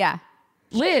 Okay. Yeah.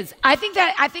 Liz, I think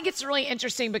it's really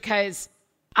interesting because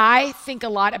I think a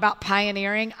lot about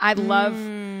pioneering. I love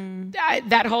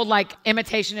that whole like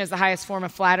imitation is the highest form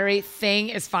of flattery thing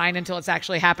is fine until it's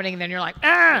actually happening. And then you're like,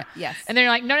 ah. Yes. And then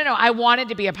you're like, no. I wanted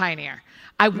to be a pioneer.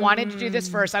 I wanted to do this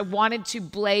first. I wanted to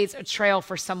blaze a trail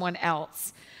for someone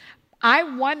else. I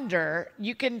wonder,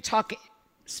 you can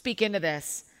speak into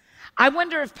this. I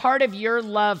wonder if part of your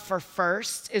love for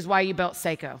first is why you built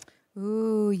Seiko.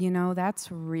 Ooh, that's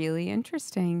really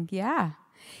interesting. Yeah.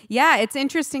 Yeah, it's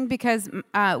interesting because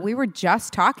we were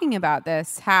just talking about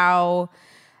this, how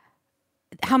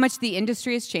much the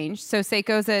industry has changed. So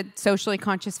Seiko's a socially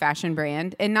conscious fashion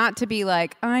brand. And not to be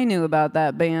like, I knew about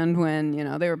that band when,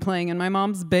 they were playing in my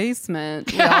mom's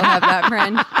basement. We all have that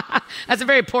friend. That's a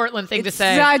very Portland thing to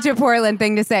say. Such a Portland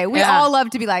thing to say. We Yeah. all love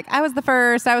to be like, I was the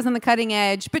first, I was on the cutting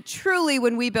edge. But truly,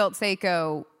 when we built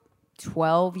Seiko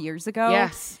 12 years ago,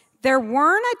 Yes. there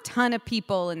weren't a ton of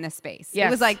people in this space. Yes.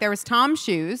 It was like there was Tom's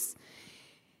Shoes,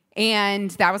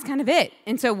 and that was kind of it.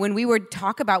 And so when we would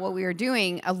talk about what we were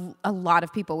doing, a lot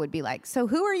of people would be like, so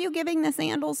who are you giving the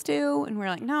sandals to? And we're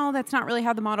like, no, that's not really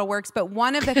how the model works. But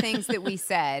one of the things that we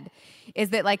said is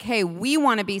that like, hey, we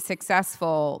want to be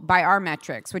successful by our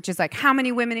metrics, which is like how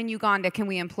many women in Uganda can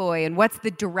we employ and what's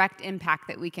the direct impact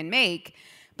that we can make.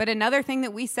 But another thing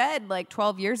that we said like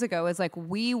 12 years ago is like,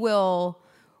 we will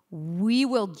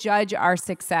judge our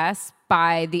success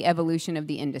by the evolution of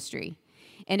the industry.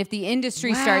 And if the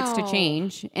industry starts to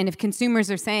change, and if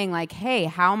consumers are saying like, hey,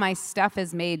 how my stuff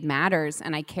is made matters,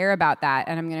 and I care about that,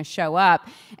 and I'm going to show up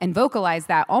and vocalize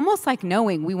that, almost like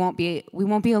knowing we won't be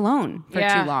alone for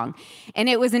too long. And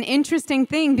it was an interesting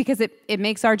thing because it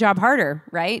makes our job harder,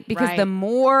 right? Because the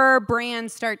more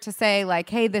brands start to say like,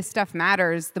 hey, this stuff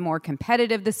matters, the more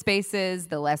competitive the space is,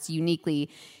 the less uniquely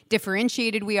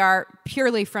differentiated we are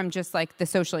purely from just like the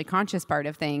socially conscious part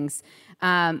of things.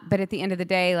 But at the end of the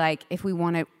day, like if we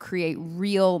want to create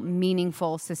real,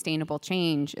 meaningful, sustainable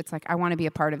change, it's like I want to be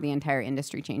a part of the entire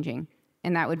industry changing.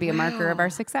 And that would be a marker of our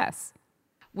success.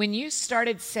 When you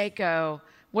started Seiko,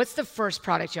 what's the first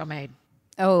product y'all made?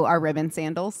 Oh, our ribbon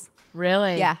sandals.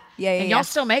 Really? Yeah. And y'all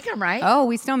still make them, right? Oh,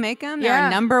 we still make them. They're Yeah.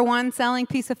 our number one selling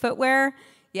piece of footwear.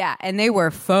 Yeah. And they were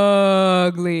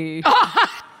fugly.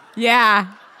 Yeah.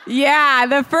 Yeah,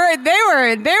 they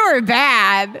were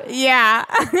bad. Yeah.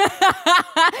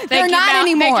 They're not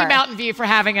anymore. Thank you, Mountain View, for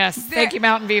having us. Thank you,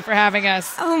 Mountain View, for having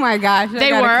us. Oh my gosh.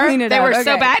 They were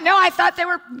so bad. No, I thought they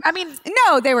were,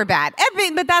 No, they were bad.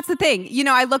 But that's the thing.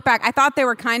 I look back, I thought they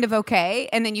were kind of okay.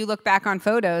 And then you look back on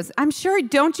photos. I'm sure,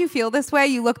 don't you feel this way?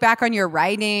 You look back on your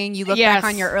writing, you look back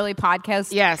on your early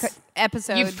podcast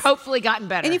episodes. You've hopefully gotten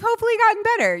better. And you've hopefully gotten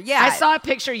better. Yeah. I saw a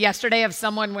picture yesterday of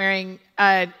someone wearing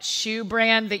a shoe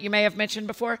brand that you may have mentioned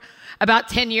before about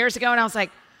 10 years ago. And I was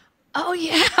like, oh,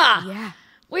 yeah. Yeah.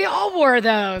 We all wore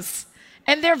those.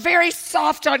 And they're very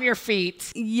soft on your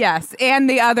feet. Yes. And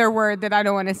the other word that I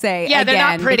don't want to say they're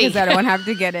not pretty. because I don't want to have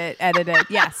to get it edited.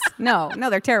 Yes. No,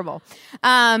 they're terrible.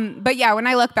 But yeah, when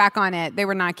I look back on it, they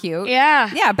were not cute. Yeah.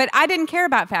 Yeah, but I didn't care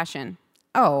about fashion.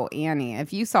 Oh, Annie,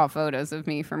 if you saw photos of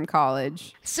me from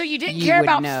college. So you didn't You care would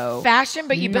about know. fashion,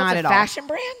 but you built Not a at all. fashion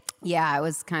brand? Yeah, it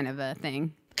was kind of a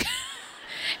thing.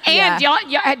 And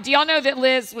Yeah. do y'all know that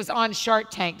Liz was on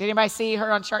Shark Tank? Did anybody see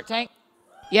her on Shark Tank?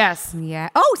 Yes. Yeah.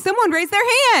 Oh, someone raised their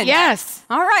hand. Yes.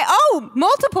 All right. Oh,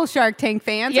 multiple Shark Tank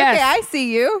fans. Yes. Okay, I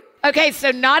see you. Okay,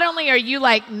 so not only are you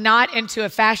like not into a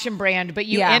fashion brand, but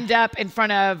you Yeah. end up in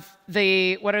front of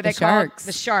what are they The called? sharks.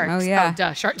 The sharks. Oh, yeah. Oh,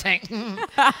 duh, Shark Tank.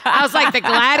 I was like, the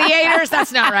gladiators?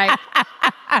 That's not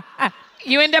right.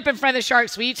 You end up in front of the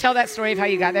sharks. Will you tell that story of how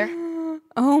you got there?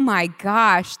 Oh my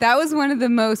gosh. That was one of the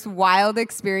most wild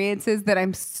experiences that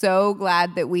I'm so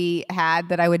glad that we had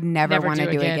that I would never want to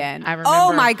do again. I remember.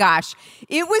 Oh my gosh.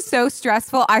 It was so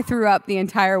stressful. I threw up the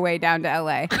entire way down to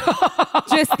LA.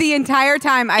 Just the entire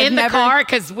time. In the car?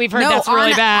 Because we've heard that's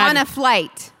really bad. On a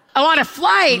flight. Oh, on a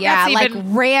flight? Yeah, That's like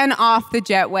even... ran off the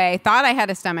jetway. Thought I had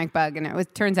a stomach bug,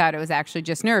 and turns out it was actually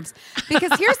just nerves.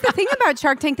 Because here's the thing about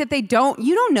Shark Tank that you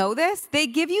don't know this. They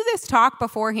give you this talk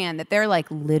beforehand that they're like,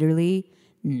 literally,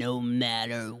 no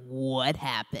matter what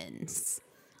happens,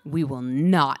 we will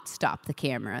not stop the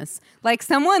cameras. Like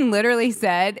someone literally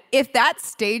said, if that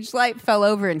stage light fell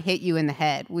over and hit you in the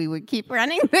head, we would keep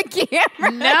running the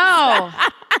camera. No.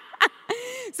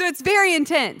 So it's very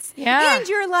intense. Yeah. And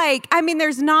you're like, I mean,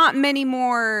 there's not many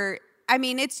more. I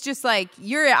mean, it's just like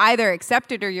you're either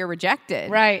accepted or you're rejected.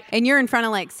 Right. And you're in front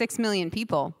of like 6 million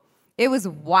people. It was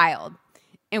wild.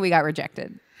 And we got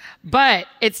rejected. But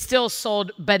it still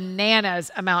sold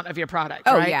bananas amount of your product,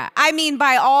 Oh, right? yeah. I mean,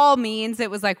 by all means, it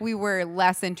was like we were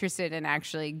less interested in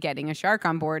actually getting a shark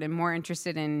on board and more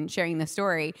interested in sharing the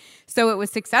story. So it was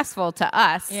successful to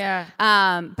us. Yeah.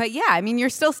 But yeah, I mean,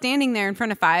 you're still standing there in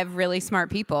front of 5 really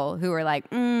smart people who are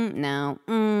like, no,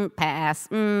 pass,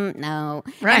 no.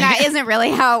 Right. And that isn't really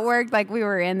how it worked. Like we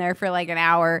were in there for like an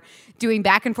hour doing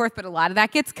back and forth, but a lot of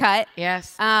that gets cut.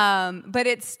 Yes. But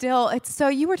it's so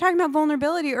you were talking about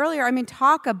vulnerability earlier. I mean,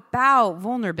 talk about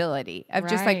vulnerability of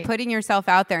just like Right. putting yourself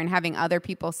out there and having other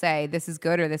people say this is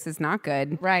good or this is not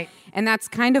good. Right. And that's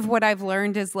kind of what I've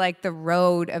learned is like the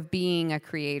road of being a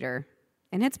creator.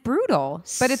 And it's brutal,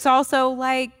 but it's also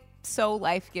like so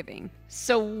life-giving.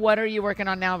 So what are you working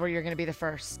on now where you're going to be the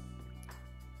first?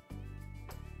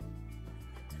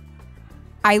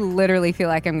 I literally feel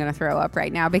like I'm going to throw up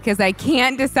right now because I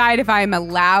can't decide if I'm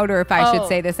allowed or if I should Oh.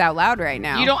 say this out loud right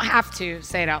now. You don't have to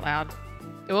say it out loud.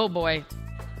 Oh, boy.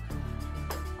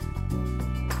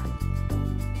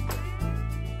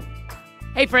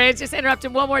 Hey, friends, just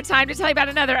interrupting one more time to tell you about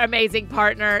another amazing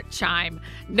partner, Chime.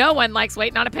 No one likes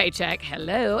waiting on a paycheck.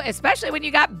 Hello, especially when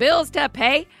you got bills to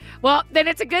pay. Well, then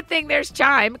it's a good thing there's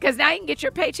Chime because now you can get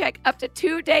your paycheck up to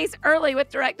 2 days early with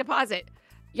direct deposit.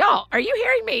 Y'all, are you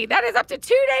hearing me? That is up to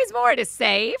 2 days more to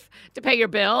save, to pay your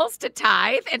bills, to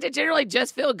tithe, and to generally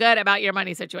just feel good about your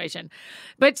money situation.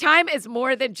 But Chime is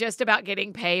more than just about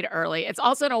getting paid early. It's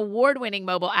also an award-winning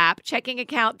mobile app, checking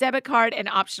account, debit card, and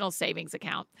optional savings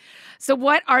account. So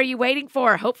what are you waiting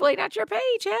for? Hopefully not your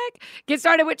paycheck. Get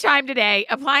started with Chime today.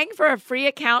 Applying for a free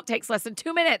account takes less than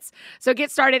 2 minutes. So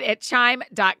get started at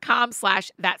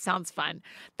chime.com/thatsoundsfun.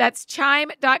 That's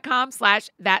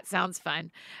chime.com/thatsoundsfun.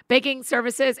 Banking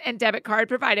services and debit card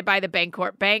provided by the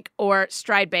Bancorp Bank or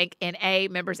Stride Bank N.A.,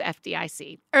 members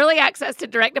FDIC. Early access to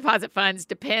direct deposit funds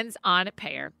depends on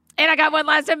payer. And I got one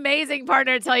last amazing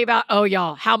partner to tell you about. Oh,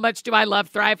 y'all, how much do I love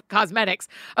Thrive Cosmetics?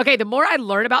 Okay, the more I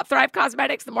learn about Thrive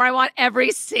Cosmetics, the more I want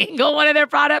every single one of their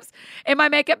products in my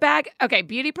makeup bag. Okay,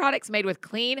 beauty products made with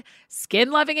clean,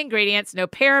 skin-loving ingredients, no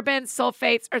parabens,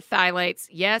 sulfates, or phthalates.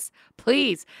 Yes,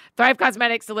 please. Thrive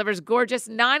Cosmetics delivers gorgeous,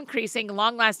 non-creasing,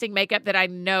 long-lasting makeup that I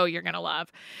know you're going to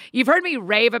love. You've heard me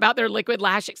rave about their Liquid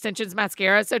Lash Extensions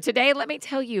mascara, so today let me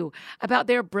tell you about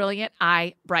their Brilliant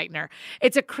Eye Brightener.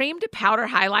 It's a cream-to-powder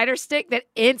highlighter stick that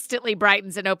instantly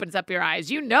brightens and opens up your eyes.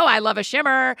 You know I love a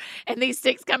shimmer, and these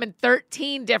sticks come in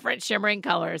 13 different shimmering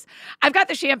colors. I've got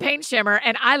the champagne shimmer,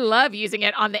 and I love using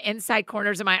it on the inside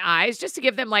corners of my eyes just to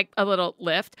give them like a little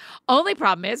lift. Only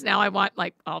problem is now I want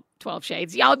like all 12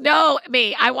 shades. Y'all know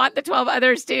me. I want the 12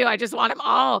 others too. I just want them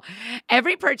all.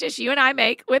 Every purchase you and I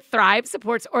make with Thrive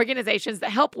supports organizations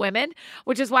that help women,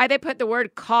 which is why they put the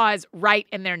word cause right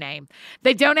in their name.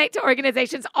 They donate to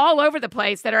organizations all over the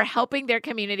place that are helping their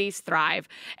community communities thrive,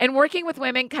 and working with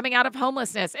women coming out of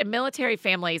homelessness and military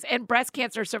families and breast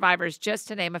cancer survivors, just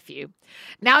to name a few.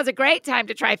 Now is a great time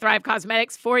to try Thrive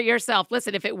Causemetics for yourself.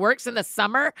 Listen, if it works in the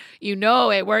summer, you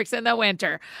know it works in the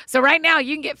winter. So right now,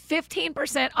 you can get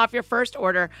 15% off your first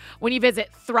order when you visit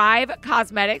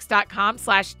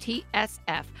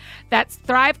thrivecausemetics.com/TSF. That's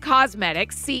Thrive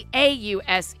Causemetics,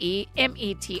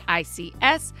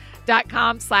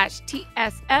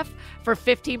 CAUSEMETICS.com/TSF for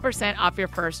 15% off your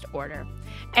first order.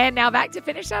 And now back to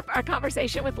finish up our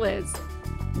conversation with Liz.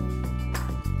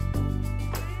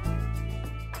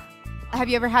 Have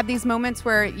you ever had these moments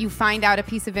where you find out a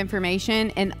piece of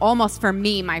information and almost for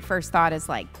me, my first thought is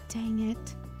like, dang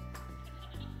it.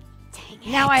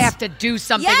 Now I have to do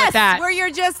something with that. Yes, where you're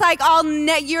just like,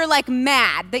 you're like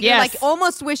mad that you're like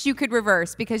almost wish you could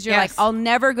reverse because you're like, I'll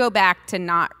never go back to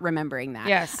not remembering that.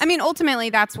 Yes. I mean, ultimately,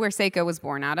 that's where Seiko was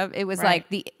born out of. It was like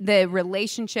the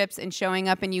relationships and showing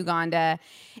up in Uganda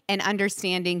and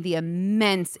understanding the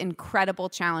immense, incredible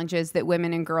challenges that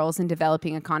women and girls in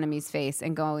developing economies face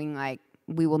and going like,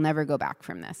 we will never go back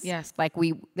from this. Yes. Like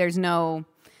the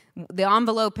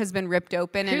envelope has been ripped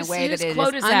open in a way that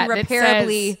it is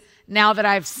unrepairably... Now that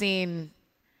I've seen,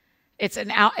 it's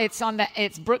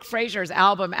Brooke Fraser's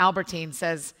album, Albertine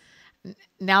says,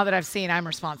 now that I've seen, I'm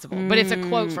responsible. But it's a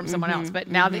quote from someone else. But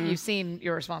now that you've seen,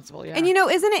 you're responsible. Yeah. And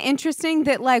isn't it interesting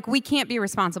that like we can't be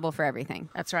responsible for everything?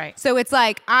 That's right. So it's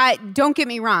like, don't get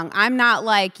me wrong. I'm not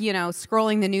like,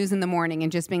 scrolling the news in the morning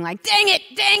and just being like, dang it.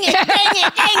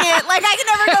 Like I can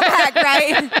never go back,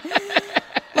 right?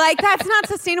 Like, that's not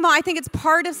sustainable. I think it's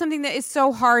part of something that is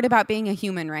so hard about being a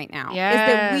human right now. Yes. Is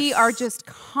that we are just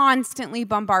constantly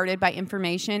bombarded by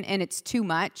information and it's too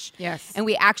much. Yes. And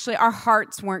our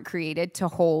hearts weren't created to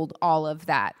hold all of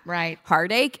that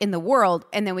heartache in the world.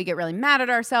 And then we get really mad at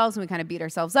ourselves and we kind of beat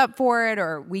ourselves up for it,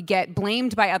 or we get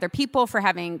blamed by other people for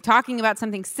talking about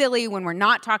something silly when we're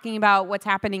not talking about what's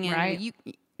happening in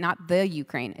not the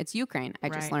Ukraine. It's Ukraine. I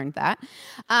just learned that.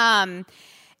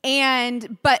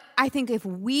 But I think if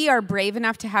we are brave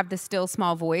enough to have the still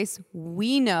small voice,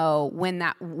 we know when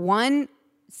that one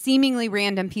seemingly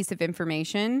random piece of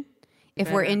information,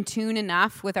 if we're in tune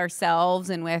enough with ourselves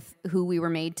and with who we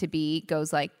were made to be,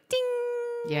 goes like, ding.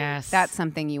 Yes. That's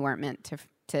something you weren't meant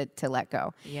to let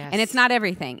go. Yes. And it's not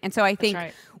everything. And so I think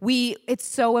right. It's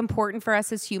so important for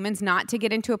us as humans not to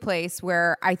get into a place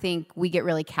where I think we get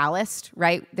really calloused,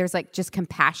 right? There's like just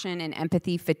compassion and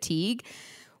empathy fatigue.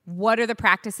 What are the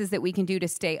practices that we can do to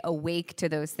stay awake to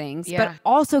those things, but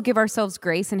also give ourselves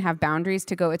grace and have boundaries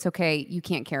to go, it's okay, you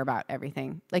can't care about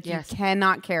everything. Like you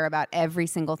cannot care about every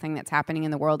single thing that's happening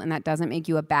in the world, and that doesn't make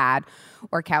you a bad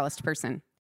or calloused person.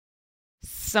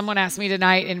 Someone asked me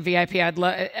tonight in VIP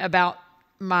about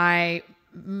my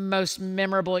most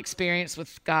memorable experience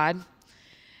with God.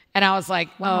 And I was like,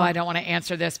 I don't want to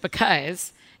answer this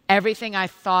because everything I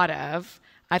thought,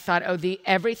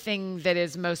 everything that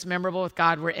is most memorable with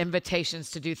God were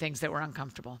invitations to do things that were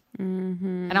uncomfortable.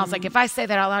 Mm-hmm. And I was like, if I say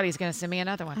that out loud, he's going to send me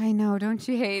another one. I know. Don't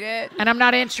you hate it? And I'm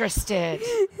not interested.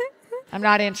 I'm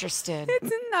not interested.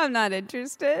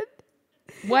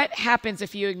 What happens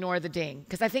if you ignore the ding?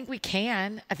 Because I think we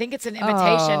can. I think it's an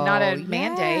invitation, not a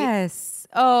mandate. Yes.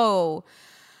 I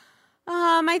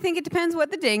think it depends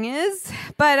what the ding is.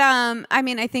 But,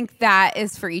 I think that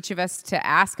is for each of us to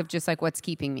ask of just like, what's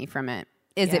keeping me from it?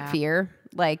 Is it fear?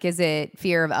 Like, is it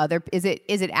fear of is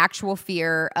it actual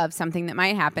fear of something that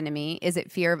might happen to me? Is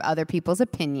it fear of other people's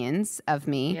opinions of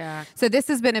me? Yeah. So this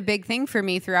has been a big thing for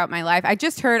me throughout my life. I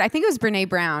just heard, I think it was Brene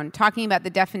Brown talking about the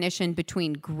definition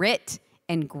between grit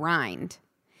and grind.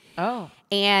 Oh.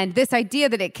 And this idea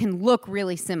that it can look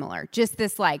really similar. Just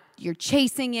this like, you're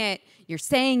chasing it, you're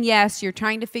saying yes, you're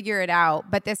trying to figure it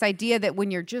out. But this idea that when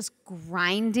you're just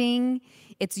grinding,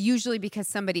 it's usually because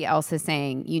somebody else is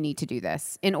saying you need to do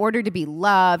this. In order to be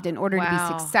loved, in order to be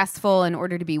successful, in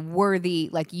order to be worthy,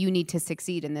 like you need to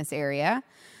succeed in this area.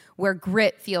 Where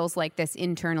grit feels like this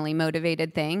internally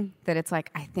motivated thing that it's like,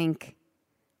 I think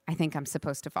I'm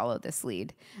supposed to follow this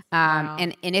lead.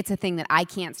 And it's a thing that I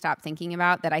can't stop thinking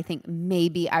about that I think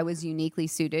maybe I was uniquely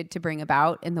suited to bring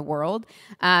about in the world.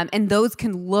 And those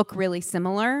can look really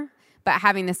similar, but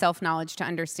having the self-knowledge to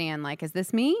understand, like, is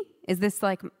this me? Is this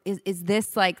like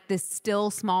this still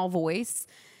small voice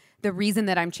the reason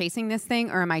that I'm chasing this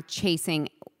thing, or am I chasing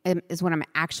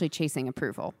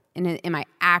approval? And am I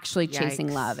actually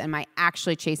chasing love? Am I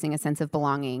actually chasing a sense of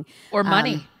belonging? Or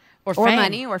money. Or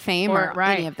fame. Or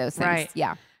any of those things. Right.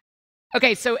 Yeah.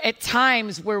 Okay, so at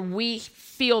times where we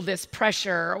feel this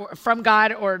pressure from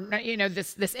God or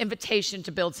this invitation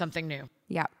to build something new.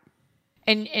 Yeah.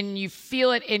 And you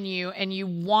feel it in you and you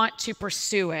want to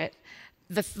pursue it,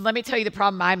 let me tell you, the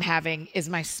problem I'm having is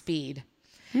my speed.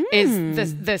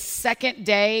 Is the second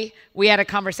day we had a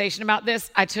conversation about this,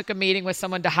 I took a meeting with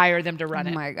someone to hire them to run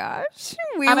it. Oh my gosh.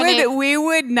 We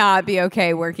would not be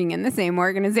okay working in the same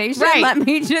organization. Right. Let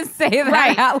me just say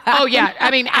that out loud. Oh, yeah.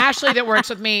 I mean, Ashley that works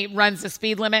with me runs the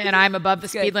speed limit, and I'm above the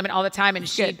speed limit all the time, and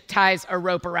she ties a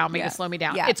rope around me to slow me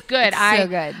down. Yeah. It's good. It's so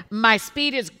good. My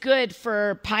speed is good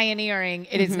for pioneering.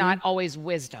 It is not always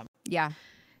wisdom. Yeah.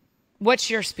 What's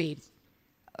your speed?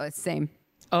 Oh, it's same.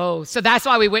 Oh, so that's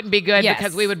why we wouldn't be good, Yes.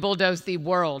 because we would bulldoze the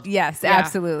world. Yes, Yeah.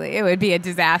 absolutely. It would be a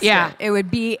disaster. Yeah. It would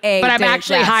be a But I'm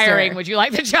actually disaster. hiring. Would you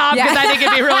like the job? Yeah. Because I think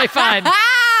it'd be really fun.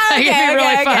 I think it'd be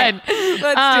really fun.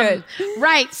 Let's do it.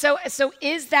 Right. So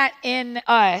is that in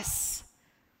us?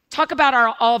 Talk about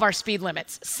all of our speed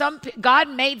limits. God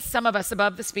made some of us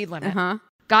above the speed limit. Uh-huh.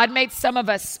 God made some of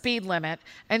us speed limit,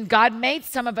 and God made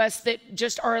some of us that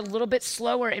just are a little bit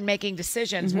slower in making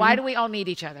decisions. Why do we all need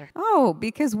each other? Oh,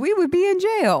 because we would be in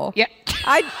jail. Yeah.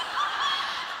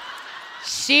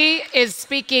 She is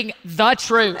speaking the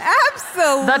truth.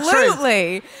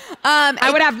 Absolutely. I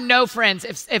would have no friends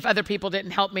if other people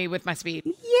didn't help me with my speed.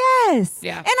 Yes.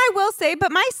 Yeah. And I will say,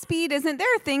 but my speed isn't,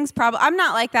 there are things I'm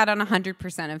not like that on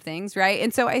 100% of things, right?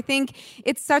 And so I think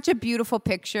it's such a beautiful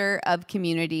picture of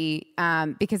community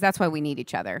because that's why we need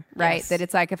each other, right? Yes. That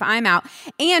it's like if I'm out,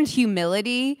 and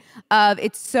humility of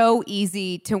it's so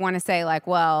easy to want to say like,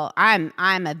 well, I'm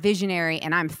a visionary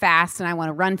and I'm fast and I want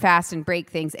to run fast and break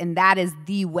things. And that is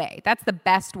the way. That's the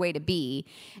best way to be.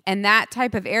 And that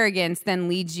type of arrogance then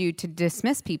leads you to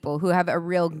dismiss people who have a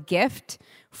real gift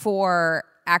for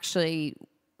actually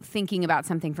thinking about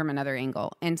something from another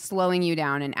angle and slowing you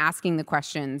down and asking the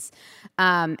questions.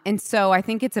 And so I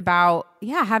think it's about,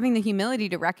 having the humility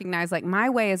to recognize like my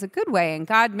way is a good way and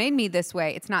God made me this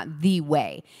way. It's not the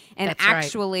way. And That's right.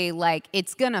 actually like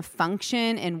it's going to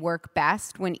function and work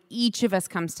best when each of us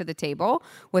comes to the table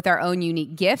with our own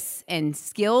unique gifts and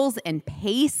skills and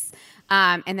pace.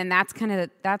 And then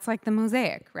that's like the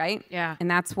mosaic, right? Yeah. And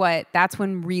that's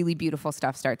when really beautiful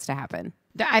stuff starts to happen.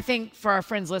 I think for our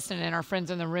friends listening and our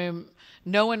friends in the room,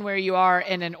 knowing where you are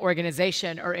in an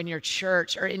organization or in your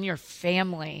church or in your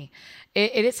family,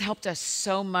 it has helped us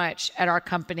so much at our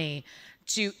company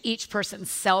to each person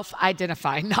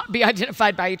self-identify, not be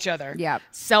identified by each other. Yeah.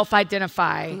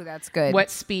 Self-identify. Ooh, that's good. What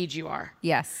speed you are.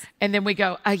 Yes. And then we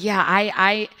go,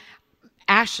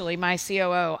 Ashley, my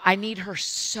COO, I need her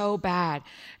so bad.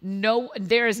 No,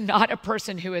 there is not a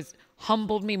person who has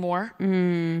humbled me more.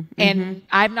 And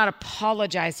I've not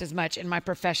apologized as much in my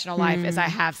professional life as I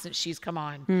have since she's come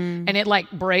on. And it like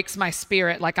breaks my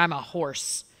spirit like I'm a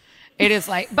horse. It is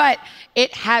like, but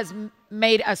it has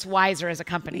made us wiser as a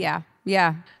company. Yeah.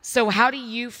 Yeah. So how do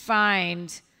you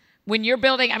find when you're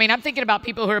building, I'm thinking about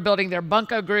people who are building their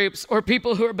bunco groups or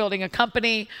people who are building a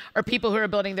company or people who are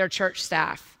building their church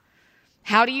staff.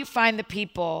 How do you find the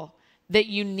people that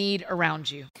you need around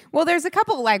you? Well, there's a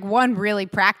couple, like one really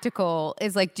practical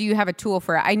is like, do you have a tool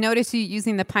for it? I noticed you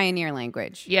using the Pioneer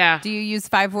language. Yeah. Do you use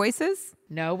 5 voices?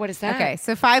 No, what is that? Okay,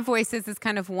 so 5 voices is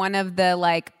kind of one of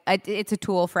the it's a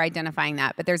tool for identifying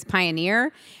that. But there's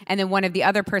Pioneer, and then one of the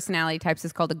other personality types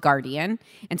is called a Guardian.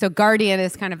 And so Guardian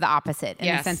is kind of the opposite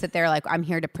in the sense that they're like, I'm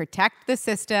here to protect the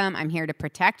system, I'm here to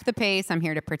protect the pace, I'm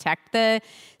here to protect the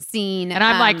scene. And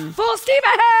I'm like, full steam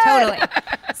ahead.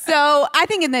 Totally. So I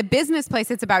think in the business place,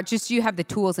 it's about just you have the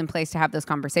tools in place to have those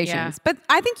conversations. Yeah. But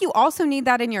I think you also need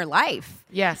that in your life.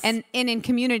 Yes. And in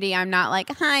community, I'm not like,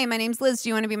 hi, my name's Liz. Do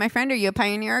you want to be my friend? Are you a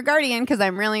Pioneer or Guardian? Because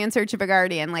I'm really in search of a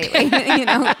Guardian lately, you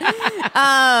know?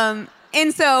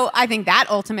 And so I think that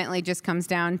ultimately just comes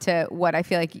down to what I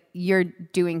feel like you're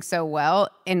doing so well.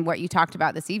 And what you talked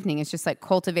about this evening is just like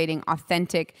cultivating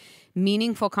authentic,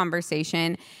 meaningful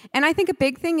conversation. And I think a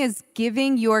big thing is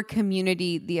giving your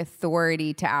community the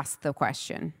authority to ask the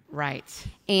question. Right.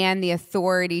 And the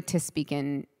authority to speak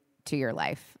into your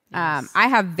life. Yes. I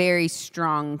have very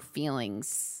strong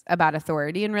feelings about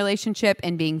authority in relationship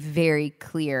and being very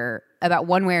clear about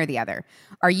one way or the other.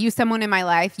 Are you someone in my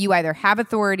life? You either have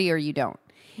authority or you don't.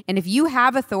 And if you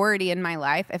have authority in my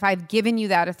life, if I've given you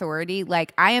that authority,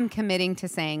 like I am committing to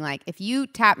saying, like, if you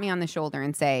tap me on the shoulder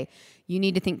and say, you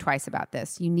need to think twice about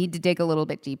this, you need to dig a little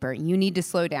bit deeper, you need to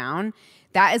slow down,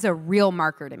 that is a real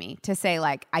marker to me to say,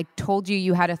 like, I told you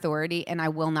you had authority and I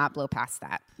will not blow past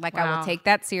that. Like, Wow. I will take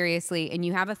that seriously and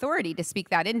you have authority to speak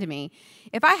that into me.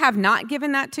 If I have not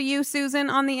given that to you, Susan,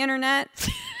 on the internet,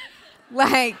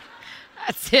 like,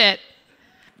 that's it.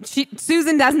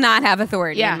 Susan does not have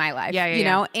authority in my life, you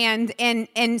know,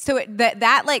 and so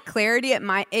that like clarity, it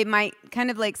might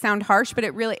kind of like sound harsh, but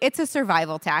it's a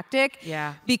survival tactic.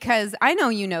 Yeah. Because I know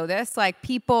you know this, like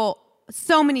people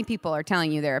So many people are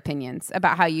telling you their opinions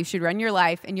about how you should run your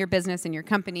life and your business and your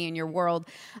company and your world.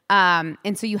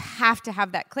 And so you have to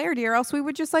have that clarity, or else we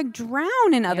would just like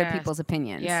drown in other people's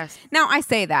opinions. Yes. Now I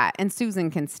say that, and Susan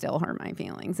can still hurt my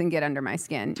feelings and get under my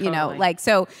skin, Totally. you know, like,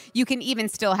 so you can even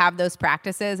still have those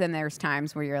practices. And there's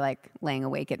times where you're like laying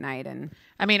awake at night and.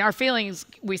 I mean, our feelings,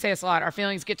 we say this a lot, our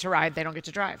feelings get to ride, they don't get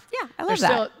to drive. Yeah, I love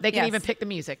that. They can Yes. even pick the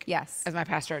music. Yes. As my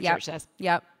pastor at Yep. church says.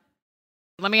 Yep.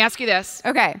 Let me ask you this.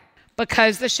 Okay.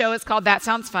 Because the show is called That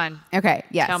Sounds Fun. Okay.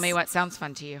 Yes. Tell me what sounds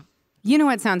fun to you. You know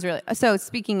what sounds really, so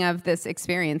speaking of this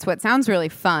experience, what sounds really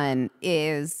fun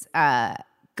is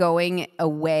going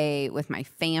away with my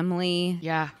family.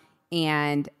 Yeah.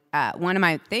 And one of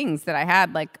my things that I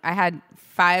had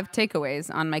 5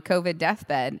 takeaways on my COVID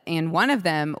deathbed. And one of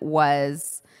them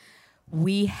was,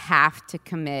 we have to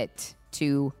commit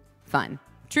to fun.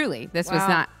 Truly. This was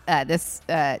not, this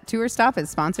tour stop is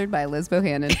sponsored by Liz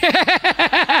Bohannon.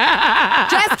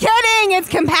 Just kidding. It's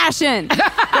Compassion. Go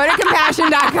to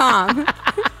compassion.com.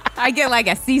 I get like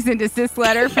a cease and desist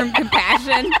letter from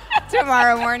Compassion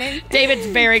tomorrow morning. David's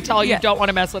very tall. You don't want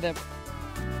to mess with him.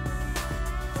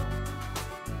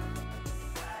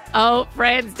 Oh,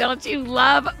 friends, don't you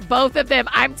love both of them?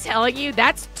 I'm telling you,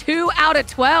 that's 2 out of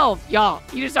 12, y'all.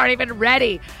 You just aren't even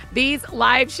ready. These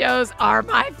live shows are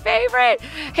my favorite.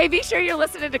 Hey, be sure you're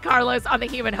listening to Carlos on the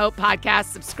Human Hope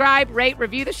podcast. Subscribe, rate,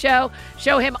 review the show,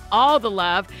 show him all the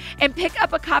love, and pick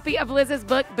up a copy of Liz's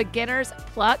book, Beginner's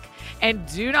Pluck. And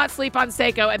do not sleep on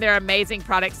Seiko and their amazing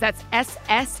products. That's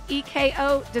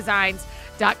SSEKO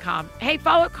Designs.com. Hey,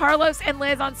 follow Carlos and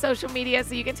Liz on social media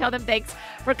so you can tell them thanks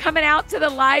for coming out to the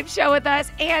live show with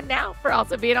us, and now for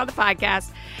also being on the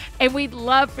podcast. And we'd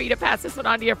love for you to pass this one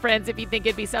on to your friends if you think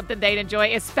it'd be something they'd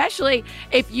enjoy, especially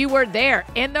if you were there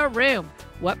in the room.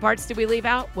 What parts did we leave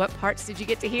out? What parts did you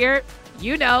get to hear?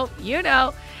 You know.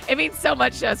 It means so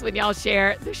much to us when y'all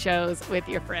share the shows with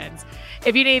your friends.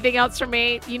 If you need anything else from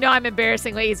me, you know I'm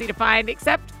embarrassingly easy to find,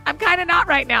 except I'm kind of not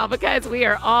right now because we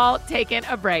are all taking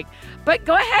a break. But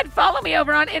go ahead, follow me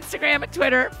over on Instagram,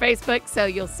 Twitter, Facebook, so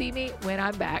you'll see me when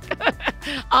I'm back.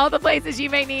 All the places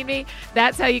you may need me,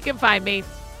 that's how you can find me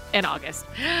in August.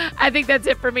 I think that's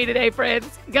it for me today,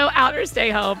 friends. Go out or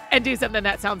stay home and do something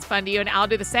that sounds fun to you, and I'll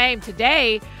do the same.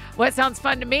 Today, what sounds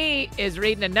fun to me is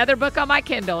reading another book on my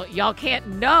Kindle. Y'all can't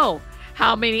know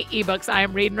how many ebooks I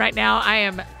am reading right now. I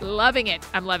am loving it.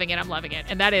 I'm loving it.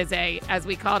 And that is as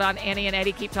we called on Annie and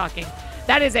Eddie Keep Talking,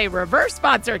 that is a reverse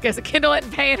sponsor because Kindle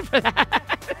isn't paying for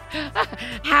that.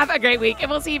 Have a great week. And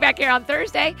we'll see you back here on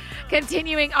Thursday,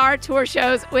 continuing our tour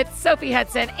shows with Sophie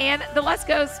Hudson and the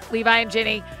Lesko, Levi and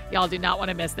Jenny. Y'all do not want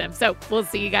to miss them. So we'll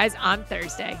see you guys on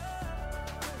Thursday.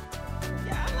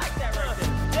 Yeah.